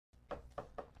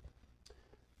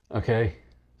Okay,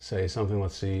 say something.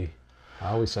 Let's see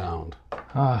how we sound.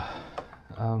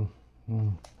 Olive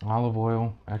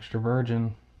oil, extra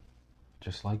virgin,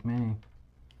 just like me.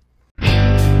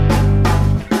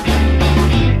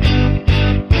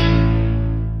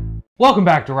 Welcome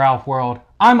back to Ralph World.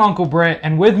 I'm Uncle Britt,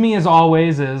 and with me as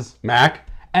always is... Mac?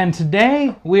 And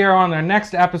today we are on our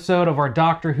next episode of our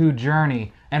Doctor Who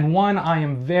journey, and one I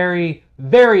am very,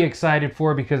 very excited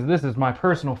for because this is my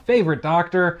personal favorite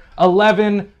Doctor,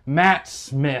 11, Matt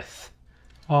Smith.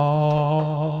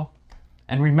 Oh.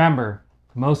 And remember,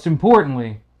 most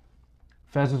importantly,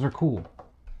 fezzes are cool.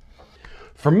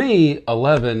 For me,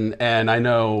 11, and I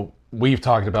know we've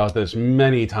talked about this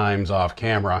many times off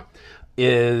camera,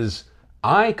 is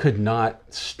I could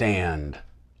not stand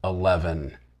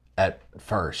 11 at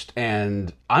first.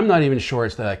 And I'm not even sure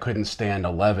it's that I couldn't stand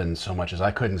 11 so much as I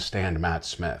couldn't stand Matt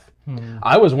Smith.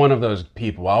 I was one of those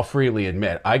people, I'll freely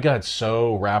admit, I got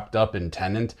so wrapped up in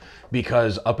Tennant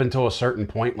because up until a certain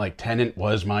point, like Tennant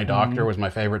was my doctor, was my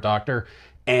favorite doctor.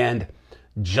 And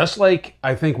just like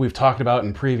I think we've talked about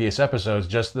in previous episodes,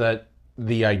 just that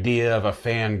the idea of a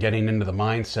fan getting into the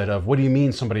mindset of, what do you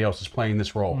mean somebody else is playing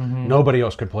this role? Nobody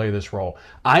else could play this role.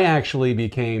 I actually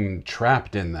became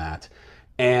trapped in that.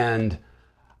 And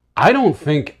I don't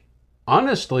think,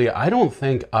 honestly, I don't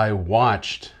think I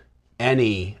watched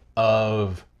any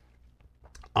of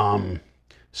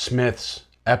Smith's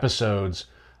episodes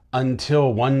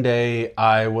until one day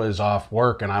I was off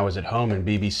work and I was at home and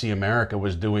BBC America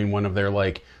was doing one of their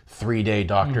like 3-day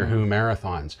Doctor Who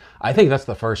marathons. I think that's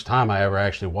the first time I ever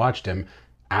actually watched him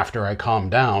after I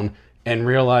calmed down and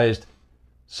realized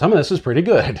some of this is pretty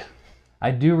good.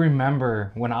 I do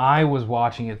remember when I was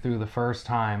watching it through the first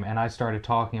time and I started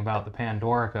talking about the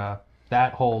Pandorica,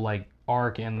 that whole like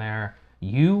arc in there,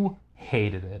 you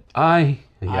hated it. I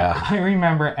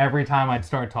remember every time I'd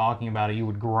start talking about it, you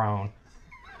would groan.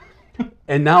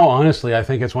 And now, honestly, I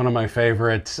think it's one of my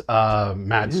favorite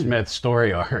Matt Smith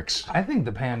story arcs. I think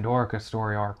the Pandorica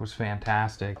story arc was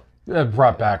fantastic. It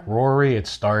brought back Rory. It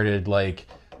started like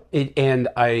it, and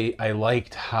I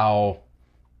liked how.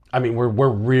 I mean, we're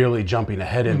really jumping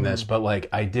ahead in this, but like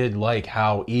I did like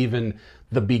how even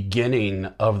the beginning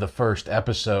of the first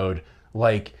episode,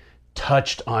 like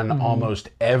touched on almost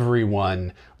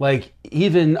everyone. Like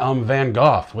even Van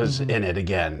Gogh was in it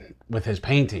again with his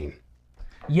painting.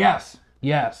 Yes.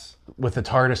 With the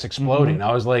TARDIS exploding.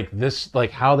 I was like, this,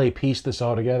 like how they pieced this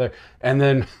all together. And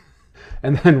then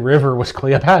River was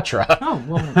Cleopatra. Oh,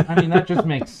 well, I mean, that just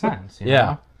makes sense.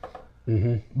 You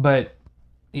know? But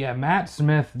yeah, Matt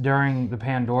Smith during the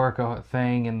Pandorica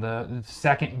thing and the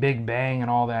second Big Bang and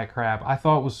all that crap, I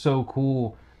thought was so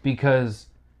cool because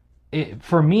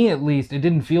for me at least, it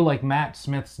didn't feel like Matt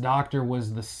Smith's Doctor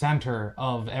was the center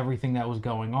of everything that was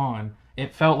going on.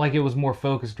 It felt like it was more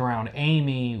focused around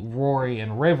Amy, Rory,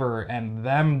 and River and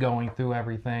them going through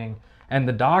everything. And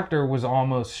the Doctor was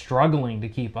almost struggling to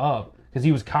keep up because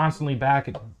he was constantly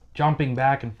jumping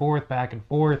back and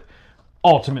forth.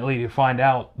 Ultimately, to find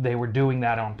out they were doing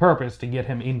that on purpose to get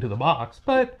him into the box.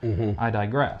 But I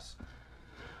digress.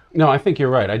 No, I think you're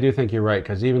right. I do think you're right,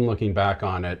 because even looking back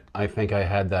on it, I think I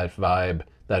had that vibe,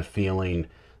 that feeling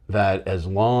that as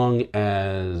long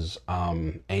as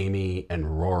Amy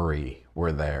and Rory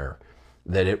were there,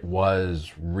 that it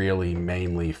was really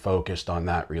mainly focused on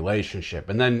that relationship.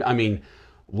 And then, I mean,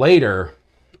 later,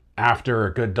 after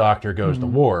a good doctor goes to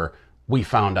war, we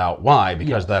found out why,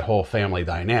 because that whole family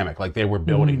dynamic, like they were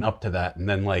building up to that. And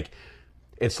then like,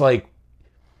 it's like,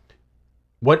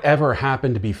 whatever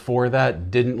happened before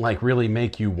that didn't like really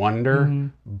make you wonder,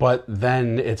 but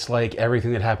then it's like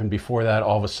everything that happened before that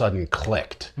all of a sudden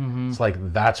clicked. It's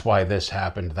like, that's why this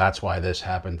happened. That's why this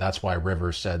happened. That's why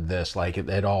River said this. Like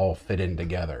it all fit in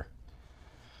together.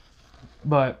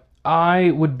 But I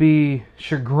would be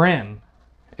chagrined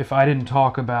if I didn't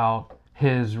talk about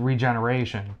his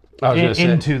regeneration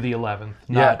into the 11th,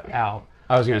 not out.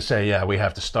 I was going to say, yeah, we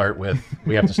have to start with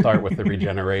the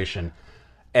regeneration.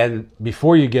 And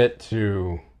before you get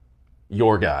to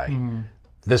your guy,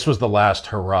 this was the last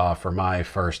hurrah for my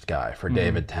first guy, for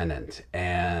David Tennant.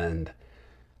 And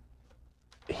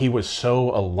he was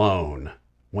so alone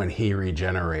when he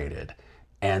regenerated.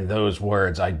 And those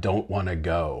words, I don't want to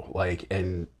go. Like,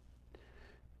 and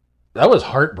that was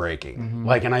heartbreaking.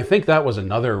 Like, and I think that was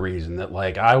another reason that,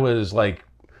 like, I was like,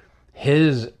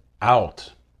 his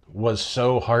out was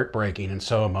so heartbreaking and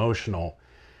so emotional.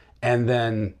 And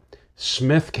then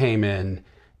Smith came in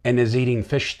and is eating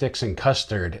fish sticks and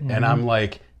custard, and I'm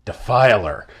like,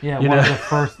 defiler. Yeah, one of the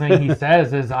first thing he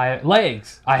says is, I have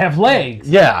legs.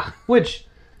 Yeah. Which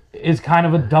is kind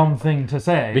of a dumb thing to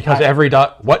say. Because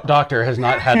what doctor has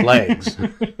not had legs?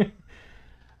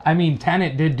 I mean,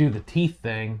 Tennant did do the teeth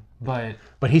thing, but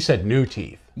But he said new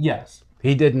teeth. yes.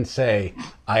 He didn't say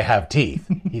I have teeth.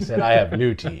 He said I have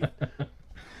new teeth.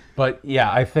 But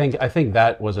yeah, I think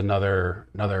that was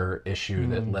another issue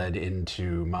that led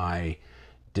into my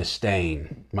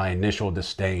disdain, my initial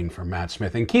disdain for Matt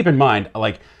Smith. And keep in mind,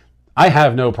 like, I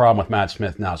have no problem with Matt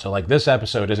Smith now. So like, this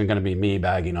episode isn't going to be me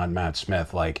bagging on Matt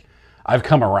Smith. Like, I've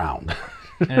come around.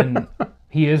 And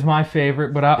he is my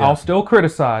favorite, but I'll still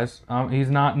criticize.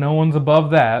 He's not. No one's above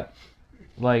that.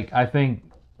 Like, I think,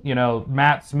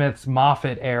 Matt Smith's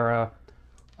Moffat era,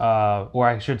 or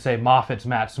I should say Moffat's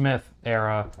Matt Smith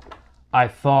era, I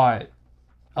thought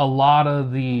a lot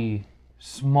of the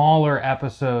smaller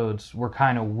episodes were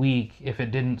kind of weak if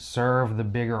it didn't serve the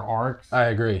bigger arcs. I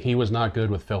agree. He was not good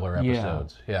with filler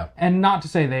episodes. Yeah. And not to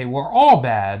say they were all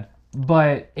bad,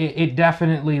 but it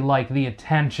definitely, like, the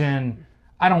attention,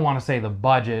 I don't want to say the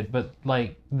budget, but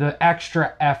like the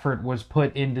extra effort was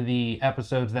put into the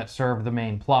episodes that served the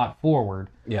main plot forward.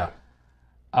 Yeah.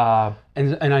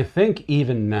 And I think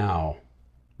even now,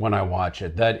 when I watch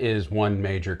it, that is one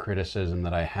major criticism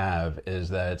that I have, is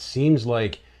that it seems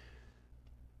like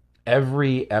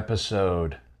every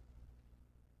episode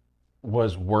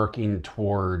was working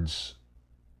towards,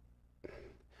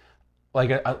 like,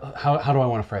 how do I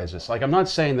want to phrase this? Like, I'm not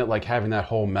saying that, like, having that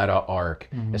whole meta arc,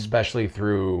 especially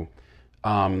through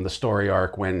the story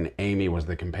arc when Amy was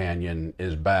the companion,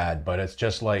 is bad, but it's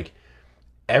just like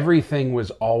everything was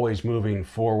always moving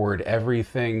forward.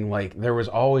 Everything, like, there was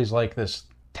always like this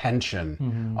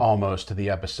tension almost to the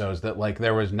episodes, that like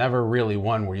there was never really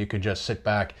one where you could just sit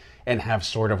back and have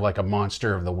sort of like a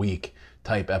monster of the week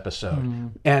type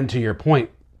episode. And to your point,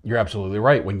 you're absolutely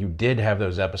right. When you did have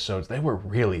those episodes, they were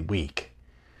really weak.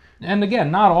 And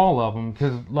again, not all of them,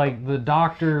 because like the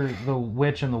Doctor, the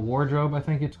Witch, and the Wardrobe, I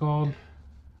think it's called,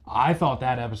 I thought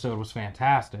that episode was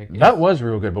fantastic. That was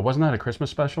real good, but wasn't that a Christmas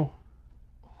special?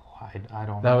 I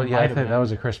don't know. I think that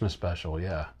was a Christmas special,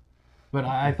 yeah. But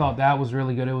I thought that was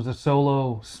really good. It was a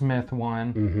solo Smith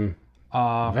one.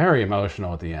 Very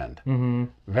emotional at the end.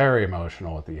 Very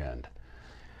emotional at the end.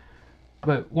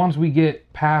 But once we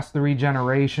get past the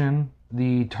regeneration,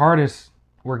 the TARDIS,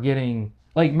 we're getting...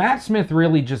 Like, Matt Smith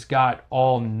really just got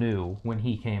all new when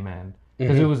he came in.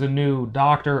 Because it was a new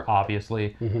Doctor,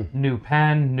 obviously. New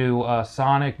pen, new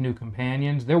Sonic, new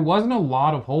companions. There wasn't a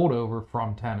lot of holdover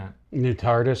from Tennant. New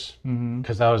TARDIS?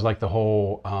 Because that was like the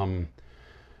whole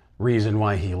reason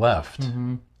why he left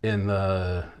in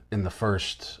the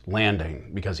first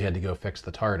landing, because he had to go fix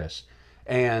the TARDIS.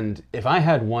 And if I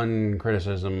had one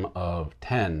criticism of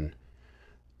 10,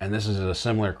 and this is a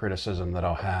similar criticism that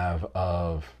I'll have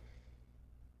of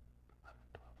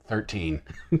 13,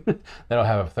 that I'll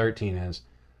have of 13, is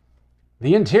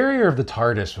the interior of the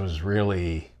TARDIS was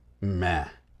really meh.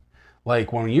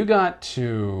 Like, when you got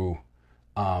to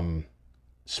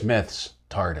Smith's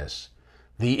TARDIS,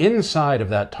 the inside of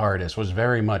that TARDIS was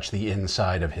very much the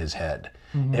inside of his head.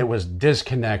 It was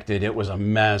disconnected. It was a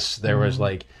mess. There was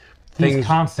like things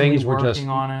were just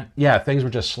on it. Yeah, things were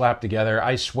just slapped together.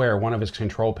 I swear, one of his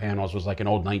control panels was like an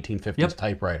old 1950s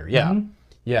typewriter. Yeah,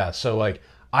 yeah. So like,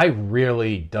 I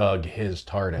really dug his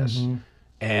TARDIS,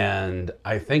 and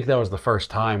I think that was the first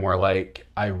time where like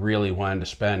I really wanted to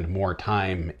spend more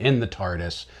time in the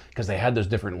TARDIS, because they had those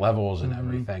different levels and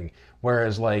everything.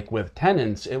 Whereas like with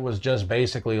Tennant's, it was just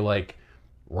basically like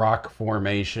rock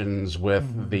formations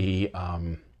with the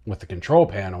control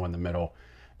panel in the middle.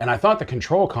 And I thought the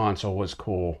control console was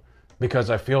cool, because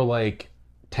I feel like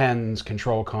 10's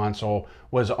control console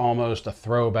was almost a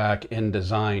throwback in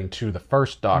design to the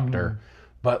first Doctor.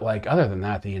 But like, other than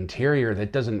that, the interior,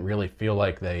 that doesn't really feel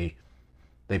like they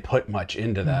put much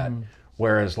into that.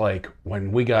 Whereas like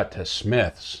when we got to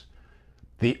Smith's,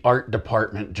 the art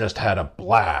department just had a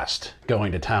blast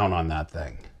going to town on that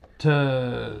thing.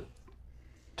 To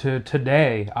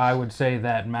today, I would say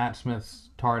that Matt Smith's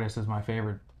TARDIS is my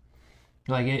favorite.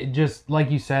 Like, it just, like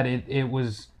you said,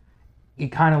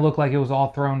 it kind of looked like it was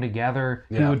all thrown together.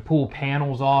 He would pull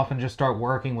panels off and just start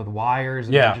working with wires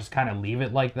and just kind of leave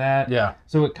it like that. Yeah.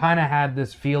 So it kind of had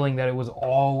this feeling that it was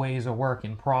always a work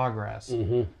in progress.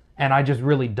 And I just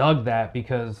really dug that,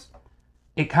 because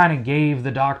it kind of gave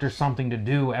the Doctor something to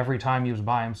do every time he was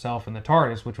by himself in the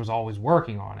TARDIS, which was always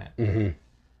working on it.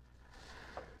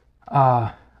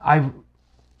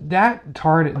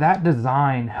 That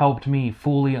design helped me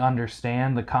fully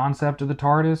understand the concept of the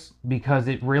TARDIS, because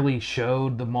it really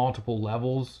showed the multiple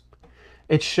levels.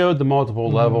 It showed the multiple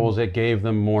levels. It gave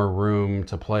them more room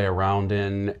to play around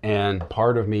in. And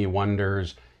part of me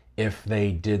wonders if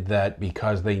they did that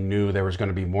because they knew there was going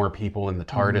to be more people in the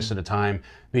TARDIS at a time.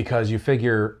 Because you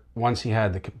figure once he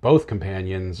had both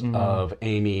companions of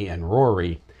Amy and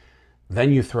Rory,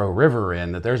 then you throw River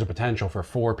in, that there's a potential for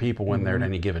 4 people in there at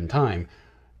any given time.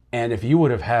 And if you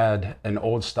would have had an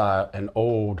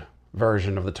old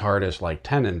version of the TARDIS like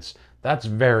Tennant's, that's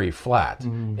very flat.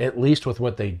 At least with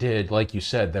what they did, like you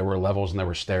said, there were levels and there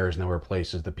were stairs and there were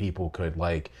places that people could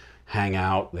like hang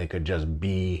out. They could just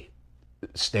be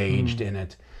staged in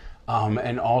it.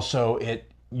 And also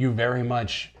you very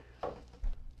much,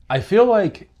 I feel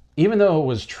like, even though it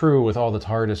was true with all the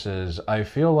TARDISes, I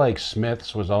feel like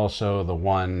Smith's was also the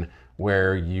one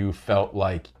where you felt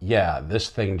like, yeah, this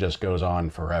thing just goes on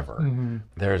forever.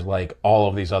 There's like all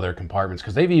of these other compartments,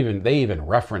 because they even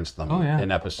referenced them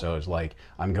in episodes, like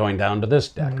I'm going down to this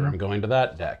deck or I'm going to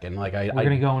that deck, and like we're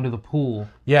gonna go into the pool.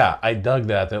 Yeah, I dug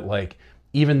that like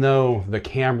even though the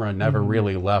camera never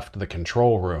really left the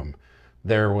control room,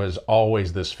 there was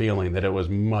always this feeling that it was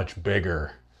much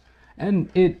bigger. And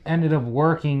it ended up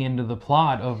working into the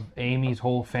plot of Amy's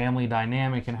whole family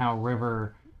dynamic and how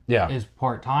River is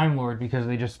part Time Lord, because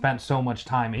they just spent so much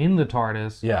time in the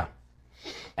TARDIS. Yeah.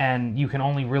 And you can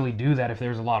only really do that if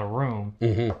there's a lot of room.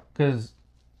 Because,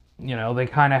 you know, they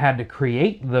kind of had to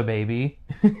create the baby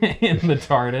in the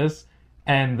TARDIS,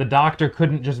 and the Doctor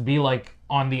couldn't just be, like,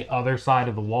 on the other side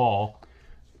of the wall.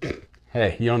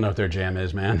 Hey, you don't know what their jam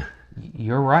is, man.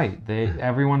 You're right.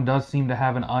 Everyone does seem to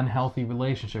have an unhealthy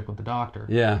relationship with the Doctor.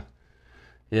 Yeah.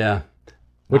 Yeah.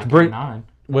 Which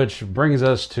brings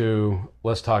us to,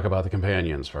 let's talk about the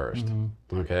companions first.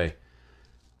 Okay.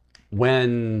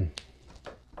 When...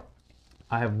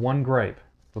 I have one gripe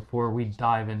before we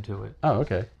dive into it. Oh,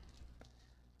 okay.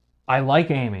 I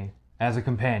like Amy as a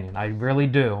companion. I really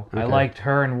do. Okay. I liked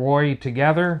her and Rory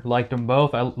together. Liked them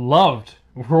both. I loved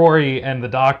Rory and the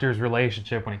Doctor's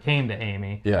relationship when it came to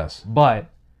Amy. Yes. But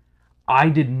I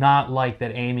did not like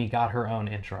that Amy got her own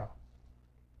intro.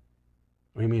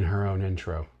 What do you mean her own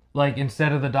intro? Like,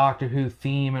 instead of the Doctor Who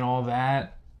theme and all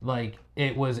that, like,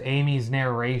 it was Amy's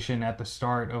narration at the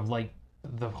start of, like,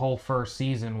 the whole first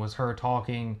season was her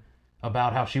talking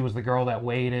about how she was the girl that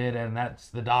waited, and that's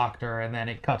the Doctor, and then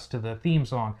it cuts to the theme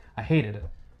song. I hated it.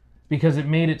 Because it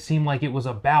made it seem like it was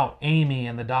about Amy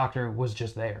and the Doctor was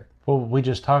just there. Well, we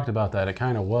just talked about that. It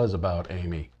kind of was about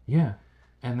Amy. Yeah.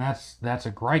 And that's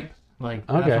a gripe. Like,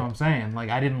 that's what I'm saying. Like,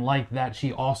 I didn't like that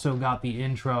she also got the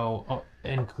intro,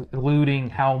 including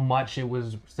how much it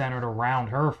was centered around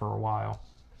her for a while.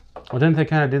 Well, didn't they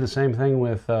kind of do the same thing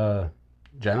with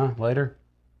Jenna later?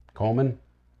 Coleman?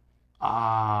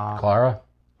 Clara?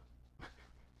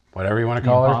 Whatever you want to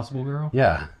call her? Impossible Girl?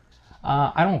 Yeah.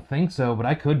 I don't think so, but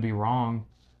I could be wrong.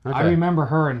 Okay. I remember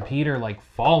her and Peter, like,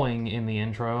 falling in the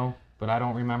intro, but I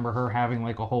don't remember her having,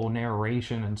 like, a whole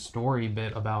narration and story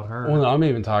bit about her. Well, no, I'm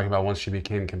even talking about once she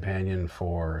became companion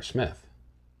for Smith.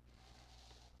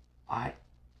 I'd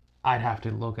have to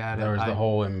look at it. There was the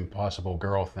whole Impossible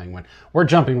Girl thing. We're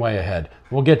jumping way ahead.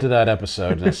 We'll get to that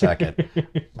episode in a second.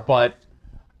 But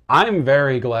I'm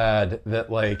very glad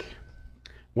that, like,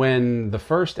 when the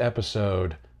first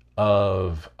episode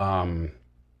of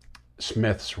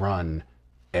Smith's run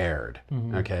aired,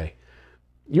 okay,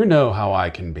 you know how I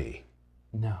can be.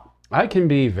 No. I can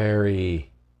be very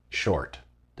short.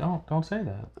 Don't say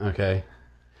that. Okay.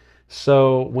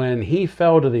 So when he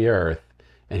fell to the earth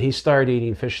and he started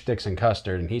eating fish sticks and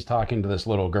custard and he's talking to this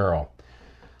little girl,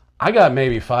 I got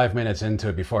maybe 5 minutes into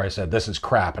it before I said, this is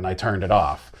crap, and I turned it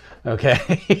off.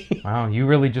 Okay. Wow, you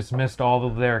really just missed all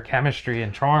of their chemistry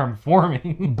and charm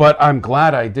forming. But I'm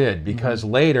glad I did, because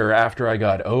later, after I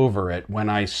got over it, when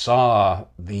I saw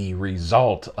the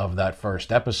result of that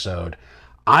first episode,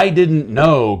 I didn't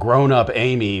know grown-up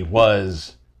Amy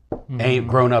was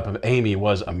Amelia.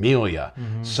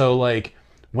 So, like,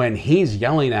 when he's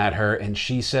yelling at her and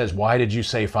she says, why did you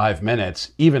say 5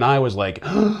 minutes? Even I was like,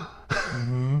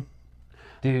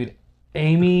 Dude,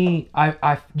 Amy,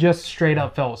 I just straight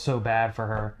up felt so bad for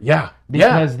her. Yeah.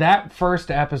 Because that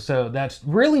first episode, that's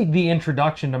really the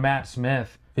introduction to Matt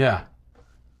Smith. Yeah.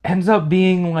 Ends up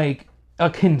being like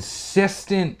a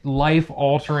consistent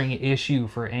life-altering issue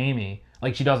for Amy.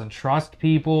 Like, she doesn't trust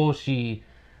people.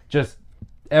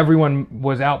 Everyone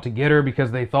was out to get her because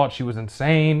they thought she was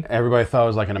insane. Everybody thought it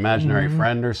was like an imaginary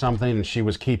friend or something, and she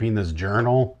was keeping this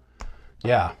journal.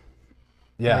 Yeah.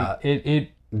 Yeah.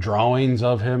 Like drawings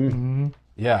of him.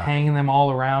 Yeah. Hanging them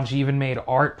all around. She even made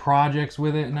art projects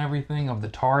with it and everything of the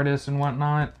TARDIS and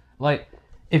whatnot. Like,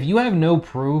 if you have no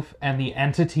proof and the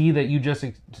entity that you just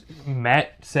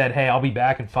met said, hey, I'll be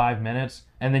back in 5 minutes,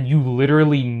 and then you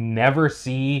literally never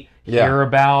hear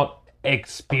about,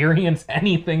 experience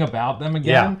anything about them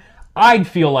again, I'd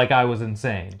feel like I was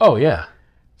insane. Oh, yeah.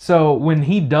 So when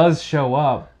he does show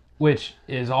up, which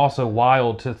is also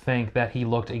wild to think that he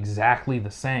looked exactly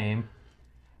the same.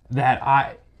 That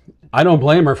I don't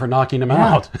blame her for knocking him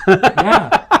out.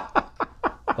 Yeah.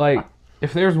 Like,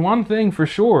 if there's one thing for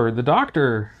sure, the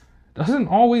Doctor doesn't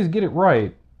always get it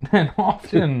right, and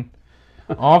often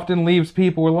leaves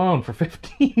people alone for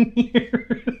 15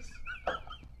 years.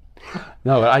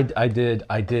 No, I did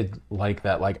like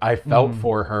that. Like, I felt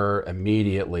for her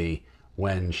immediately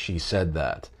when she said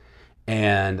that.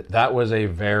 And that was a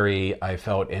very, I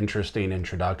felt, interesting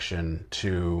introduction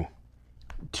to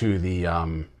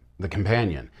the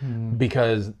companion.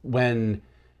 Because when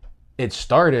it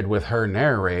started with her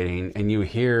narrating and you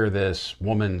hear this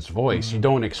woman's voice, you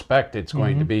don't expect it's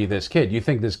going to be this kid. You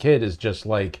think this kid is just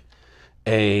like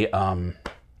a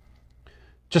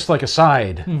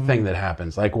side thing that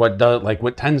happens, like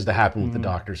what tends to happen with the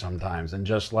Doctor sometimes. And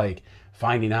just like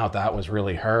finding out that was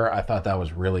really her, I thought that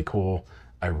was really cool.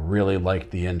 I really liked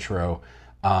the intro.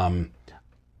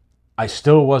 I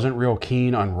still wasn't real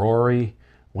keen on Rory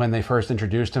when they first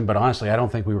introduced him, but honestly, I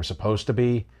don't think we were supposed to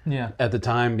be at the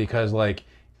time, because like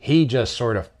he just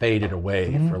sort of faded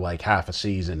away for like half a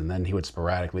season, and then he would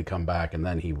sporadically come back, and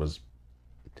then he was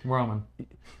Roman.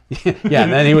 yeah,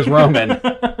 and then he was Roman.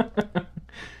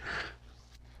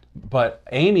 But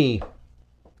Amy,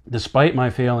 despite my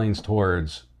feelings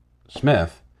towards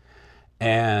Smith,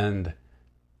 and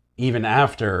even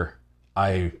after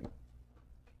I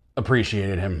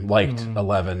appreciated him, liked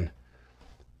 11,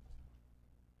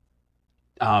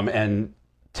 and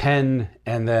 10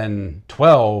 and then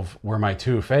 12 were my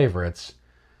two favorites.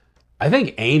 I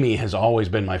think Amy has always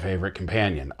been my favorite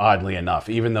companion, oddly enough,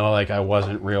 even though like I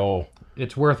wasn't real...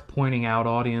 It's worth pointing out,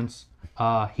 audience,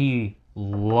 he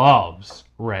loves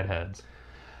redheads.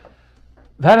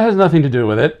 That has nothing to do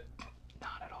with it.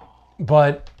 Not at all.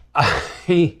 But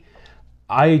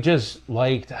I just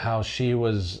liked how she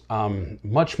was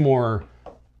much more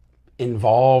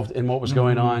involved in what was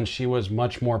going on. She was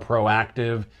much more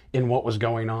proactive in what was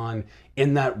going on.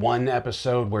 In that one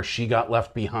episode where she got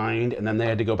left behind and then they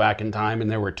had to go back in time and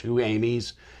there were two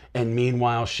Amys, and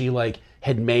meanwhile she like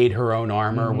had made her own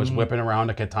armor, was whipping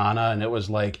around a katana, and it was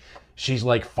like she's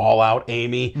like Fallout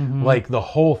Amy. Like the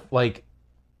whole, like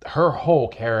her whole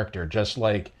character, just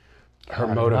like her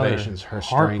motivations, her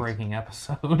strength. Heartbreaking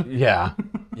episode. Yeah.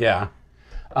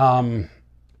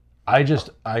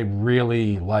 I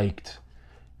really liked,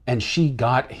 and she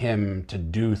got him to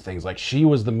do things. Like she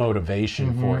was the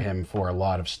motivation for him for a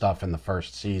lot of stuff in the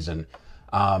first season.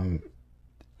 And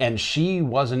she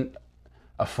wasn't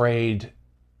afraid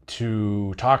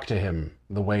to talk to him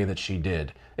the way that she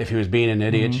did. If he was being an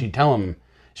idiot, she'd tell him.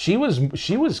 She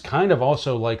was kind of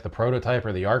also like the prototype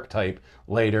or the archetype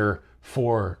later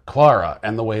for Clara,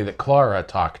 and the way that Clara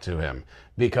talked to him.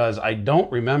 Because I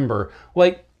don't remember,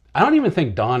 like, I don't even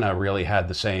think Donna really had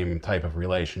the same type of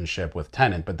relationship with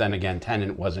Tennant, but then again,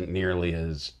 Tennant wasn't nearly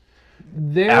as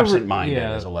absent-minded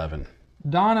as 11.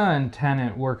 Donna and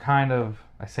Tennant were kind of,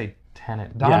 I say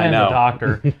Tennant, Donna and the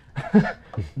Doctor,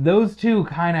 those two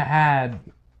kind of had...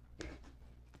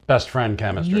 best friend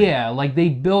chemistry. Yeah, like they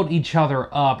built each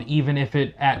other up, even if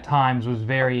it at times was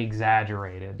very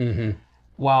exaggerated.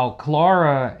 While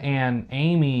Clara and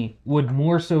Amy would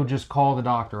more so just call the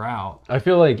Doctor out. I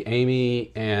feel like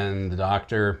Amy and the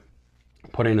Doctor,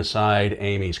 putting aside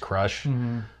Amy's crush,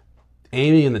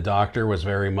 Amy and the Doctor was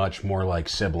very much more like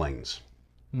siblings.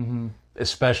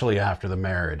 Especially after the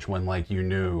marriage, when like you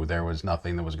knew there was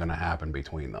nothing that was going to happen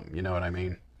between them. You know what I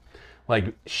mean?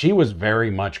 Like she was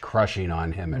very much crushing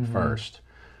on him at first.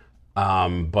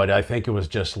 But I think it was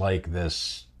just like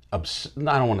this... I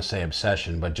don't want to say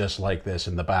obsession, but just like this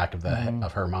in the back of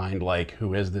of her mind, like,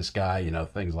 who is this guy? You know,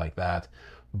 things like that.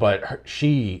 But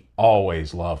she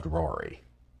always loved Rory.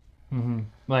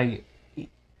 Like,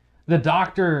 the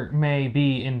Doctor may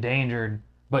be endangered,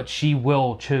 but she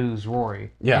will choose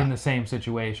Rory in the same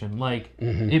situation. Like,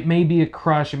 it may be a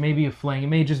crush, it may be a fling, it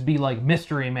may just be like,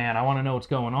 mystery man, I want to know what's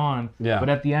going on. But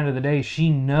at the end of the day, she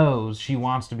knows she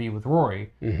wants to be with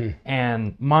Rory.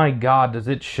 And my God, does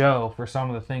it show for some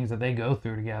of the things that they go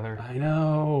through together. I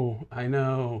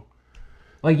know.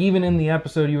 Like, even in the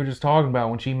episode you were just talking about,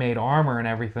 when she made armor and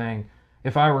everything,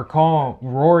 if I recall,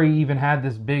 Rory even had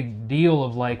this big deal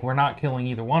of like, we're not killing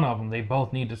either one of them. They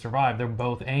both need to survive. They're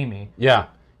both Amy. Yeah.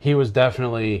 He was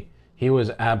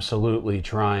absolutely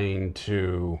trying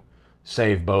to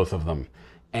save both of them.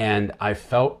 And I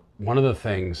felt one of the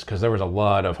things, because there was a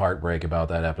lot of heartbreak about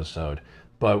that episode,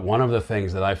 but one of the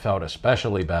things that I felt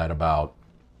especially bad about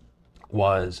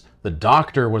was the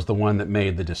Doctor was the one that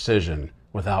made the decision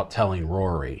without telling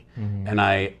Rory. And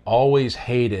I always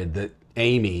hated that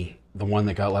Amy, the one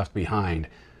that got left behind,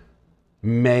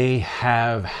 may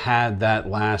have had that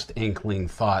last inkling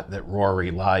thought that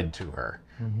Rory lied to her.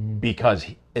 Because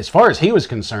as far as he was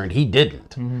concerned, he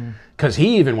didn't. Because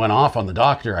he even went off on the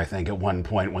doctor, I think, at one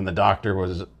point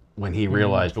when he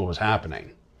realized what was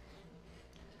happening.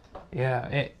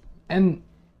 Yeah,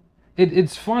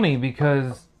 it's funny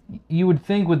because you would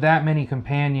think with that many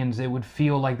companions, it would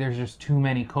feel like there's just too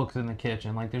many cooks in the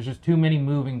kitchen, like there's just too many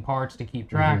moving parts to keep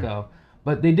track of.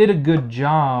 But they did a good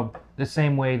job the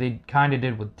same way they kind of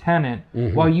did with Tennant.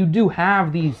 While you do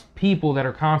have these people that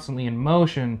are constantly in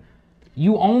motion,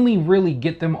 you only really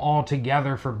get them all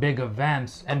together for big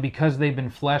events, and because they've been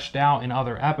fleshed out in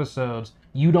other episodes,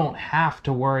 you don't have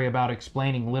to worry about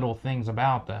explaining little things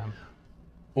about them.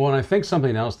 Well, and I think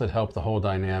something else that helped the whole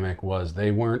dynamic was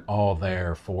they weren't all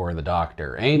there for the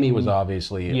Doctor. Amy was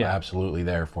obviously absolutely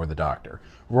there for the Doctor.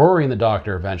 Rory and the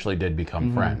Doctor eventually did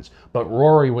become friends, but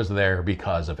Rory was there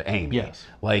because of Amy. Yes.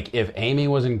 Like, if Amy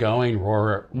wasn't going,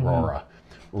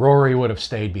 Rory would have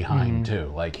stayed behind too.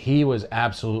 Like, he was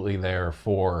absolutely there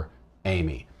for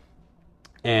Amy.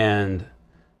 And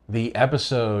the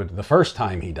episode, the first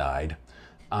time he died,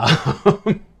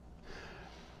 and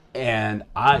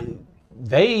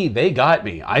they got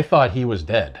me. I thought he was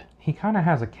dead. He kind of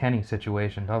has a Kenny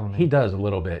situation, doesn't he? He does a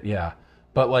little bit, yeah.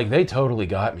 But like, they totally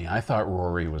got me. I thought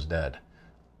Rory was dead.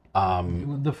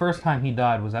 The first time he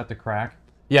died was at the crack.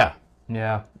 Yeah.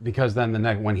 Yeah. Because then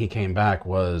when he came back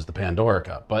was the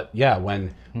Pandorica. But yeah,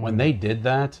 when they did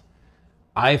that,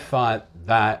 I thought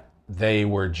that they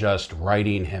were just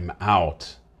writing him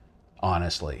out,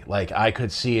 honestly. Like, I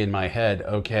could see in my head,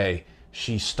 okay,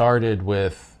 she started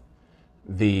with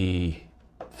the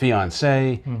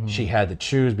fiance. She had to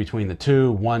choose between the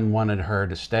two. One wanted her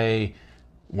to stay,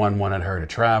 one wanted her to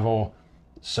travel.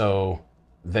 So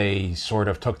they sort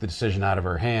of took the decision out of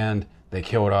her hand. They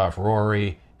killed off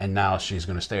Rory, and now she's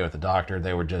going to stay with the Doctor.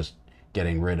 They were just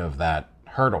getting rid of that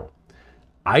hurdle.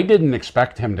 I didn't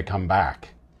expect him to come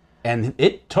back. And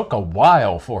it took a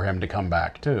while for him to come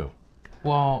back, too.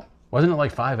 Well, wasn't it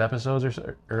like 5 episodes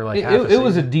or like half it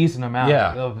was a decent amount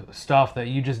of stuff that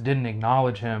you just didn't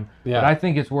acknowledge him. Yeah. But I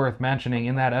think it's worth mentioning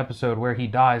in that episode where he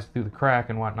dies through the crack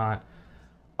and whatnot.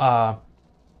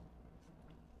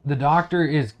 The Doctor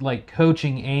is like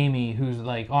coaching Amy, who's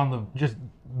like just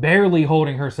barely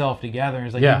holding herself together. And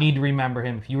he's like, you need to remember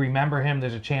him. If you remember him,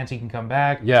 there's a chance he can come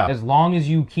back. Yeah. As long as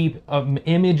you keep an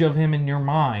image of him in your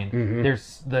mind,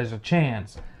 there's a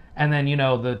chance. And then,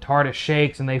 the TARDIS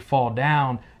shakes and they fall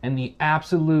down. And the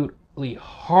absolutely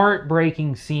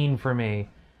heartbreaking scene for me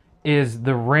is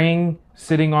the ring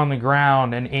sitting on the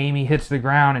ground, and Amy hits the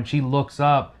ground and she looks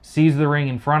up, sees the ring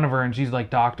in front of her, and she's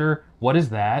like, Doctor, what is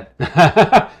that?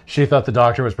 She thought the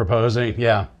Doctor was proposing.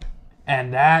 Yeah.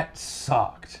 And that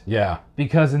sucked. Yeah.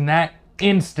 Because in that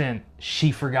instant,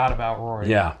 she forgot about Rory.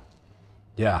 Yeah.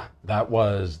 Yeah. That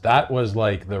was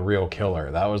like the real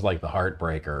killer. That was like the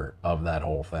heartbreaker of that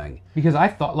whole thing. Because I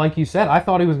thought, like you said, I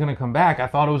thought he was going to come back. I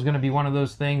thought it was going to be one of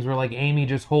those things where like Amy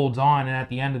just holds on and at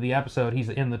the end of the episode, he's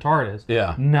in the TARDIS.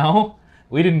 Yeah. No,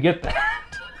 we didn't get that.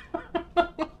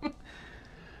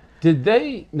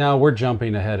 Now we're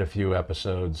jumping ahead a few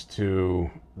episodes to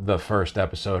the first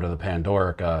episode of the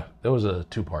Pandorica. It was a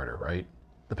 2-parter, right?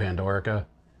 The Pandorica?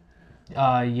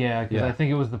 Yeah, because I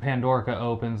think it was the Pandorica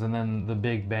opens and then the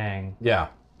Big Bang. Yeah.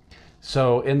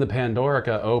 So in the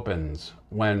Pandorica opens,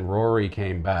 when Rory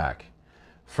came back,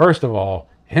 first of all,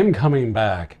 him coming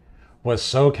back was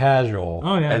so casual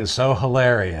and so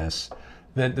hilarious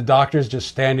that the Doctor's just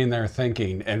standing there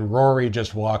thinking, and Rory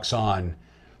just walks on.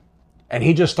 And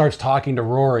he just starts talking to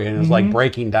Rory and is like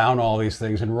breaking down all these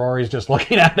things. And Rory's just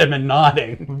looking at him and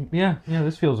nodding. Yeah,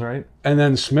 this feels right. And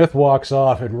then Smith walks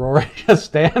off and Rory just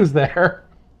stands there.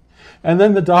 And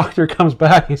then the Doctor comes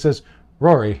back. He says,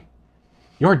 Rory,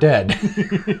 you're dead.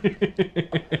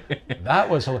 That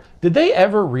was... Did they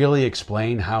ever really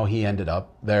explain how he ended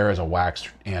up there as a wax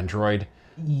android?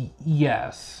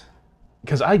 Yes.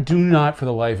 Because I do not for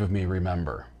the life of me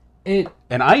remember. And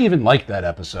I even like that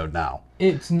episode now.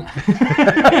 It's not...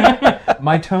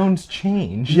 My tones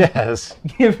change. Yes.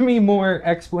 Give me more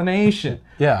explanation.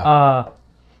 Yeah.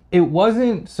 It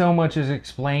wasn't so much as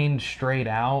explained straight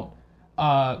out.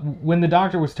 When the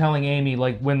Doctor was telling Amy,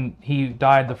 like when he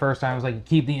died the first time, it was like,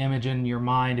 keep the image in your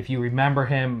mind. If you remember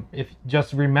him, if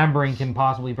just remembering can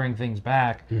possibly bring things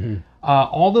back.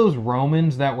 All those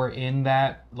Romans that were in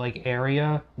that like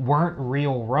area weren't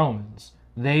real Romans.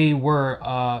 They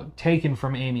were taken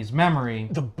from Amy's memory.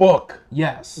 The book.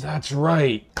 Yes. That's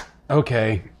right.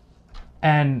 Okay.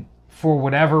 And for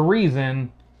whatever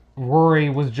reason, Rory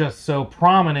was just so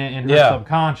prominent in her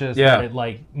subconscious that it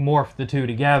like morphed the two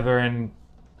together and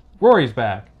Rory's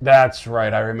back. That's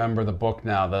right. I remember the book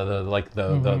now.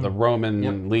 The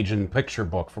Roman Legion picture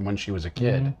book from when she was a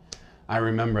kid. I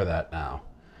remember that now.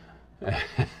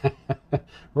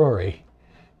 Rory,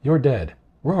 you're dead.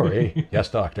 Rory, yes,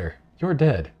 doctor. You're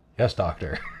dead. Yes,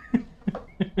 doctor.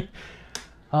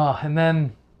 And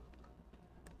then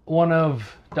one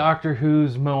of Doctor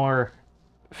Who's more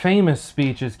famous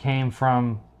speeches came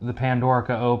from the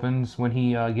Pandorica Opens when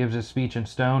he gives his speech in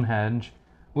Stonehenge.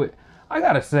 I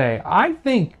gotta say, I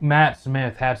think Matt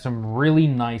Smith had some really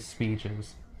nice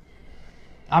speeches.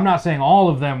 I'm not saying all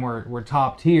of them were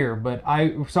top tier, but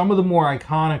some of the more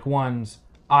iconic ones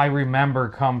I remember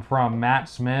come from Matt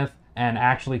Smith and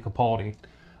actually Capaldi.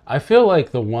 I feel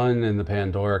like the one in the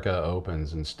Pandorica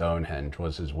Opens in Stonehenge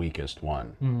was his weakest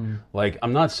one. Like,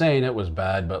 I'm not saying it was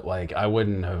bad, but like I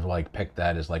wouldn't have like picked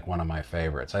that as like one of my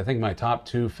favorites. I think my top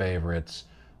two favorites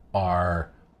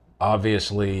are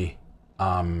obviously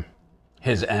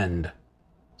his end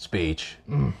speech.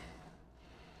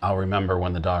 I'll remember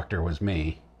when the doctor was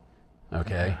me.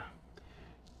 Okay.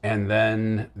 And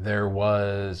then it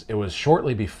was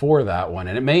shortly before that one,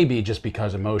 and it may be just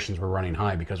because emotions were running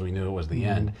high because we knew it was the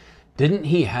end. Didn't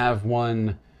he have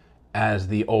one as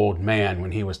the old man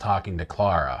when he was talking to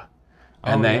Clara?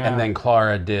 And then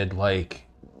Clara did like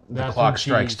the clock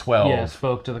strikes 12. Yeah,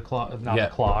 spoke to the clock, not the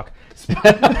clock.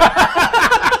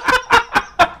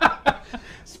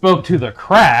 Spoke to the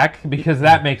crack, because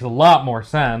that makes a lot more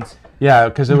sense. Yeah,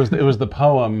 because it was the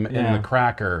poem in the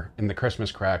cracker, in the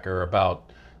Christmas cracker,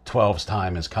 about 12's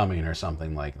time is coming or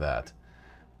something like that.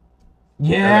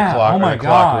 Yeah. Oh my God.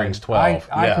 Clock rings 12.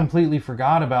 I completely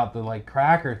forgot about the like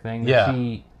cracker thing.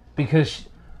 Because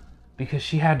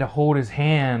she had to hold his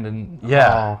hand and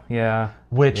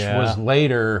which was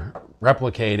later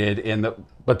replicated in the.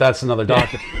 But that's another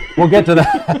doctor. We'll get to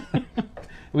that.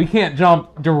 We can't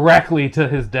jump directly to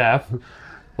his death.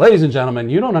 Ladies and gentlemen,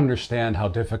 you don't understand how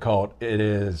difficult it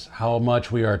is, how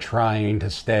much we are trying to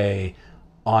stay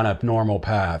on a normal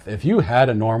path. If you had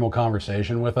a normal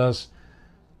conversation with us,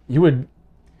 you would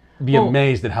be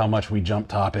amazed at how much we jump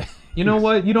topic. You know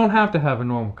what? You don't have to have a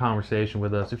normal conversation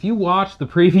with us. If you watch the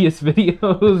previous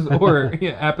videos or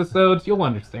episodes, you'll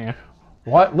understand.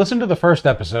 What? Listen to the first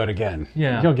episode again.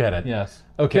 Yeah. You'll get it. Yes.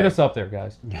 Okay. Get us up there,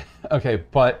 guys. Okay,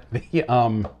 but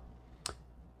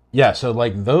so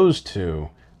like those two,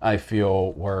 I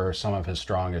feel, were some of his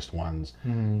strongest ones.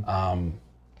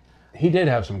 He did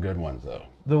have some good ones, though.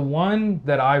 The one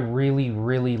that I really,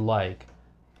 really like,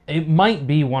 it might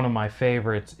be one of my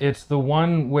favorites. It's the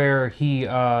one where he,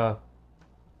 I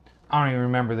don't even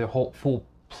remember the full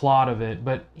plot of it,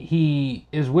 but he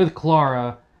is with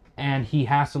Clara and he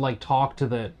has to like talk to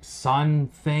the sun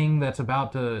thing that's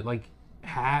about to like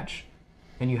hatch,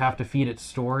 and you have to feed it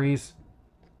stories.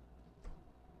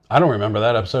 I don't remember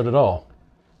that episode at all.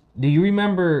 Do you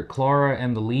remember Clara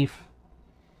and the leaf?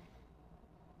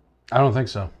 I don't think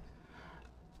so.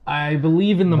 I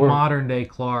believe in the modern day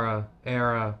Clara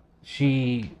era,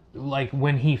 she, like,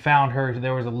 when he found her,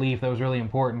 there was a leaf that was really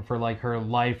important for like her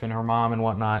life and her mom and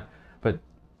whatnot. But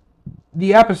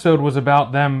the episode was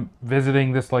about them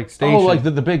visiting this like station. Oh, like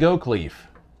the big oak leaf.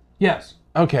 Yes.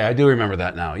 Okay, I do remember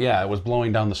that now. Yeah, it was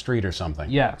blowing down the street or something.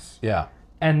 Yes. Yeah.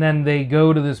 And then they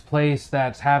go to this place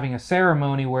that's having a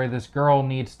ceremony where this girl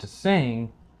needs to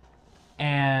sing.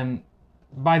 And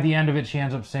by the end of it, she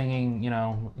ends up singing,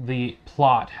 the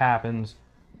plot happens.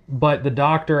 But the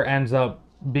doctor ends up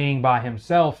being by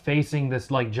himself facing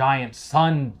this like giant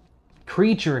sun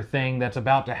creature thing that's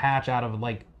about to hatch out of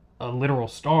like a literal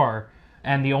star.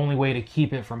 And the only way to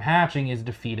keep it from hatching is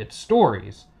to feed it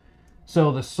stories.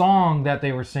 So the song that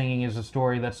they were singing is a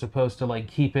story that's supposed to like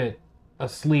keep it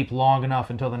asleep long enough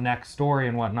until the next story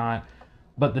and whatnot.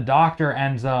 But the doctor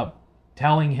ends up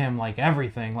telling him like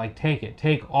everything, like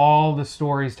take all the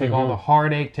stories, take all the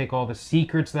heartache, take all the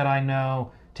secrets that I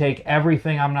know, take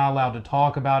everything I'm not allowed to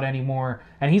talk about anymore.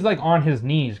 And he's like on his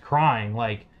knees crying,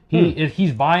 like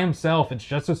he's by himself. It's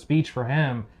just a speech for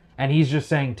him. And he's just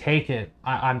saying, take it.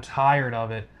 I'm tired of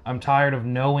it. I'm tired of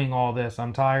knowing all this.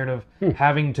 I'm tired of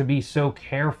having to be so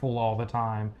careful all the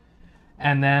time.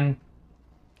 And then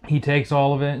he takes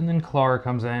all of it, and then Clara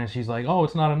comes in, and she's like, oh,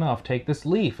 it's not enough. Take this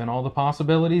leaf and all the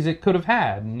possibilities it could have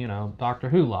had. And, Doctor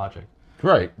Who logic.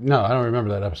 Right. No, I don't remember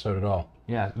that episode at all.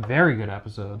 Yeah, very good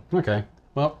episode. Okay.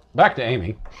 Well, back to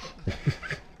Amy.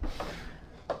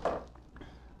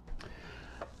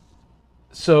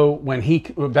 So when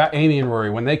Amy and Rory,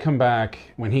 when he comes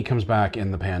back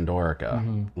in the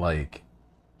Pandorica, like,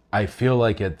 I feel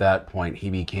like at that point he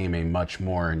became a much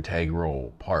more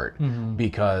integral part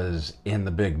because in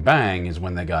the Big Bang is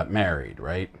when they got married,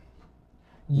 right?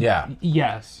 Yeah.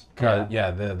 Yes.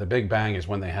 Yeah, the Big Bang is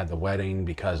when they had the wedding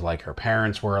because, like, her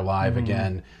parents were alive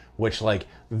again, which, like,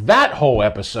 that whole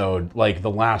episode, like, the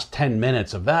last 10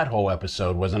 minutes of that whole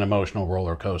episode was an emotional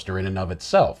roller coaster in and of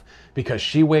itself because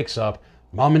she wakes up,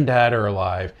 mom and dad are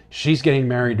alive, she's getting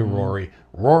married to Rory,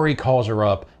 Rory calls her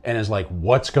up and is like,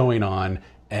 what's going on?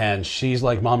 And she's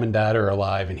like, mom and dad are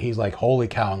alive. And he's like, holy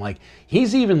cow. And like,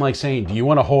 he's even like saying, do you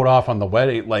want to hold off on the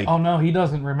wedding? Like, oh no, he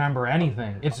doesn't remember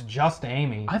anything. It's just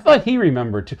Amy. I thought he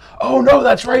remembered too. Oh no,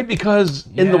 that's right. Because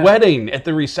in the wedding at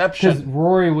the reception. Because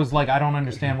Rory was like, I don't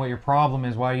understand what your problem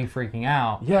is. Why are you freaking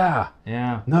out? Yeah.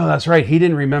 Yeah. No, that's right. He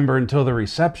didn't remember until the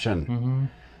reception.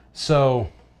 So,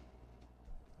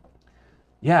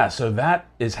 yeah, so that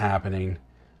is happening.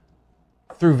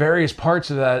 Through various parts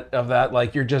of that,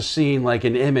 like you're just seeing like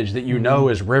an image that you know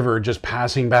is River just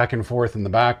passing back and forth in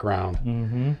the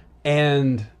background.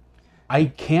 And I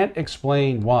can't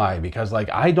explain why, because like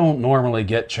I don't normally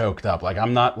get choked up. Like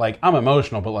I'm not like, I'm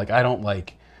emotional, but like I don't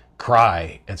like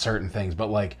cry at certain things. But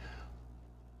like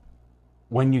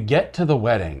when you get to the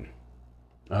wedding,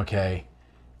 okay,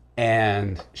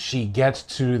 and she gets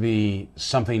to the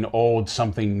something old,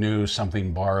 something new,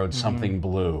 something borrowed, something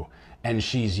blue. And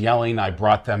she's yelling, I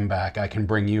brought them back, I can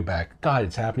bring you back. God,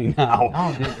 it's happening now.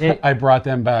 I brought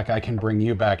them back, I can bring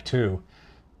you back too.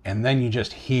 And then you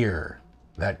just hear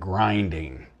that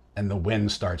grinding and the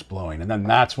wind starts blowing. And then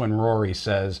that's when Rory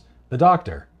says, the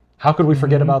doctor. How could we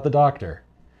forget about the doctor?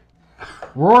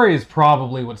 Rory is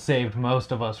probably what saved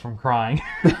most of us from crying.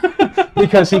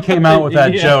 Because he came out with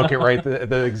that joke at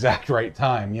the exact right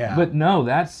time, yeah. But no,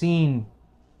 that scene,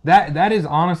 that is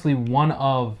honestly one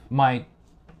of my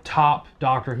top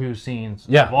Doctor Who scenes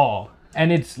of all.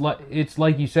 And it's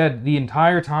like you said, the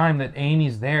entire time that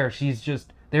Amy's there, she's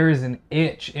just, there is an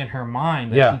itch in her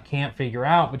mind that she can't figure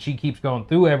out, but she keeps going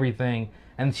through everything,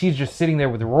 and she's just sitting there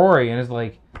with Rory and is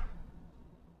like,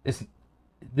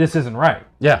 this isn't right.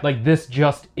 Yeah. Like, this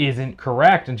just isn't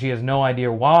correct, and she has no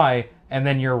idea why. And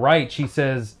then you're right, she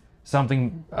says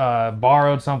something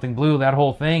borrowed, something blue, that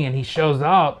whole thing, and he shows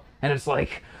up, and it's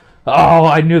like, oh,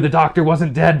 I knew the doctor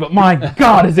wasn't dead, but my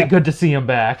God, is it good to see him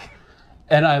back.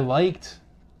 And I liked,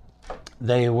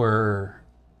 there were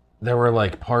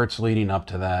like parts leading up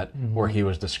to that where he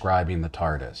was describing the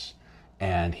TARDIS.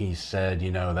 And he said,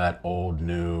 you know, that old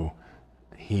new,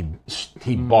 he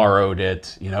borrowed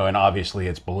it, you know, and obviously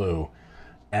it's blue.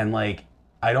 And like,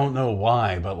 I don't know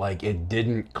why, but like it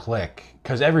didn't click.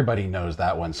 Because everybody knows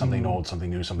that one. Something old, something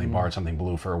new, something borrowed, something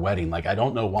blue for a wedding. Like, I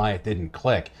don't know why it didn't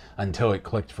click until it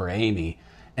clicked for Amy.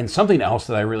 And something else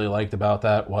that I really liked about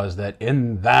that was that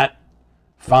in that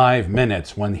 5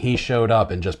 minutes when he showed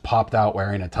up and just popped out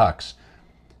wearing a tux,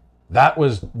 that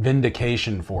was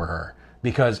vindication for her.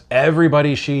 Because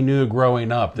everybody she knew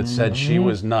growing up that said she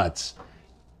was nuts,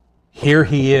 here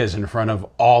he is in front of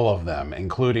all of them,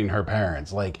 including her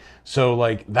parents. Like, so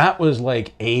like that was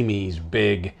like Amy's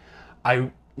big,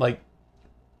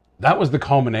 that was the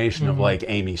culmination of like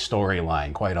Amy's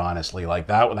storyline, quite honestly. Like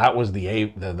that was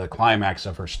the climax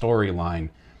of her storyline.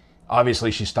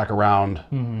 Obviously she stuck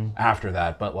around after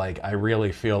that, but like I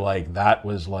really feel like that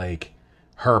was like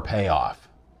her payoff.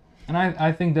 And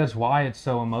I think that's why it's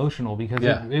so emotional, because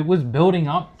it was building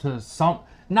up to some,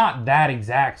 not that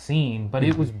exact scene, but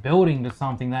it was building to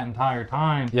something that entire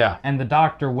time. Yeah. And the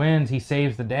Doctor wins, he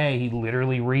saves the day, he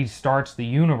literally restarts the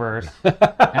universe.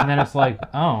 And then it's like,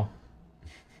 oh,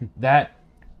 that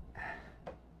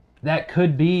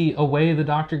could be a way the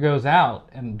Doctor goes out.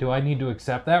 And do I need to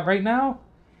accept that right now?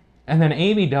 And then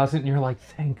Amy doesn't, and you're like,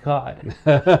 thank God.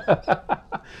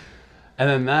 And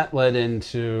then that led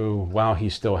into, while he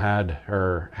still had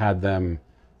them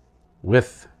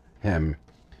with him,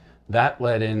 that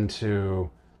led into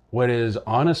what is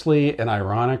honestly and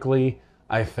ironically,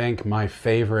 I think, my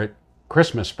favorite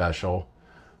Christmas special.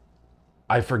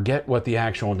 I forget what the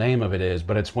actual name of it is,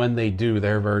 but it's when they do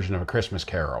their version of A Christmas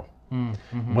Carol.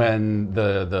 When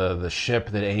the ship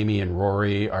that Amy and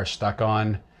Rory are stuck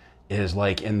on is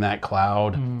like in that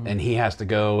cloud, and he has to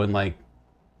go and like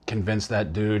convince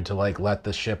that dude to like let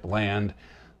the ship land.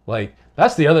 Like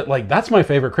that's my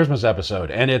favorite Christmas episode,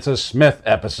 and it's a Smith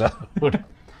episode.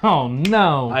 Oh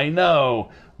no. I know,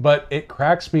 but it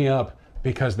cracks me up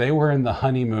because they were in the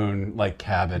honeymoon like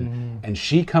cabin, and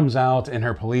she comes out in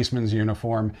her policeman's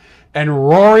uniform, and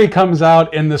Rory comes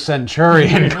out in the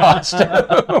Centurion costume.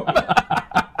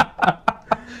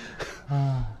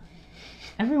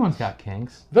 Everyone's got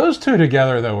kinks. Those two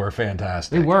together though were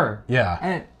fantastic. They were.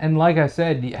 Yeah. And like I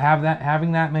said,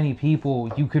 having that many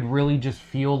people, you could really just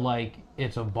feel like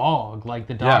it's a bog. Like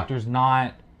the Doctor's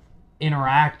not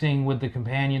interacting with the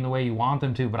companion the way you want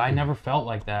them to, but I never felt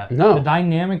like that. No. The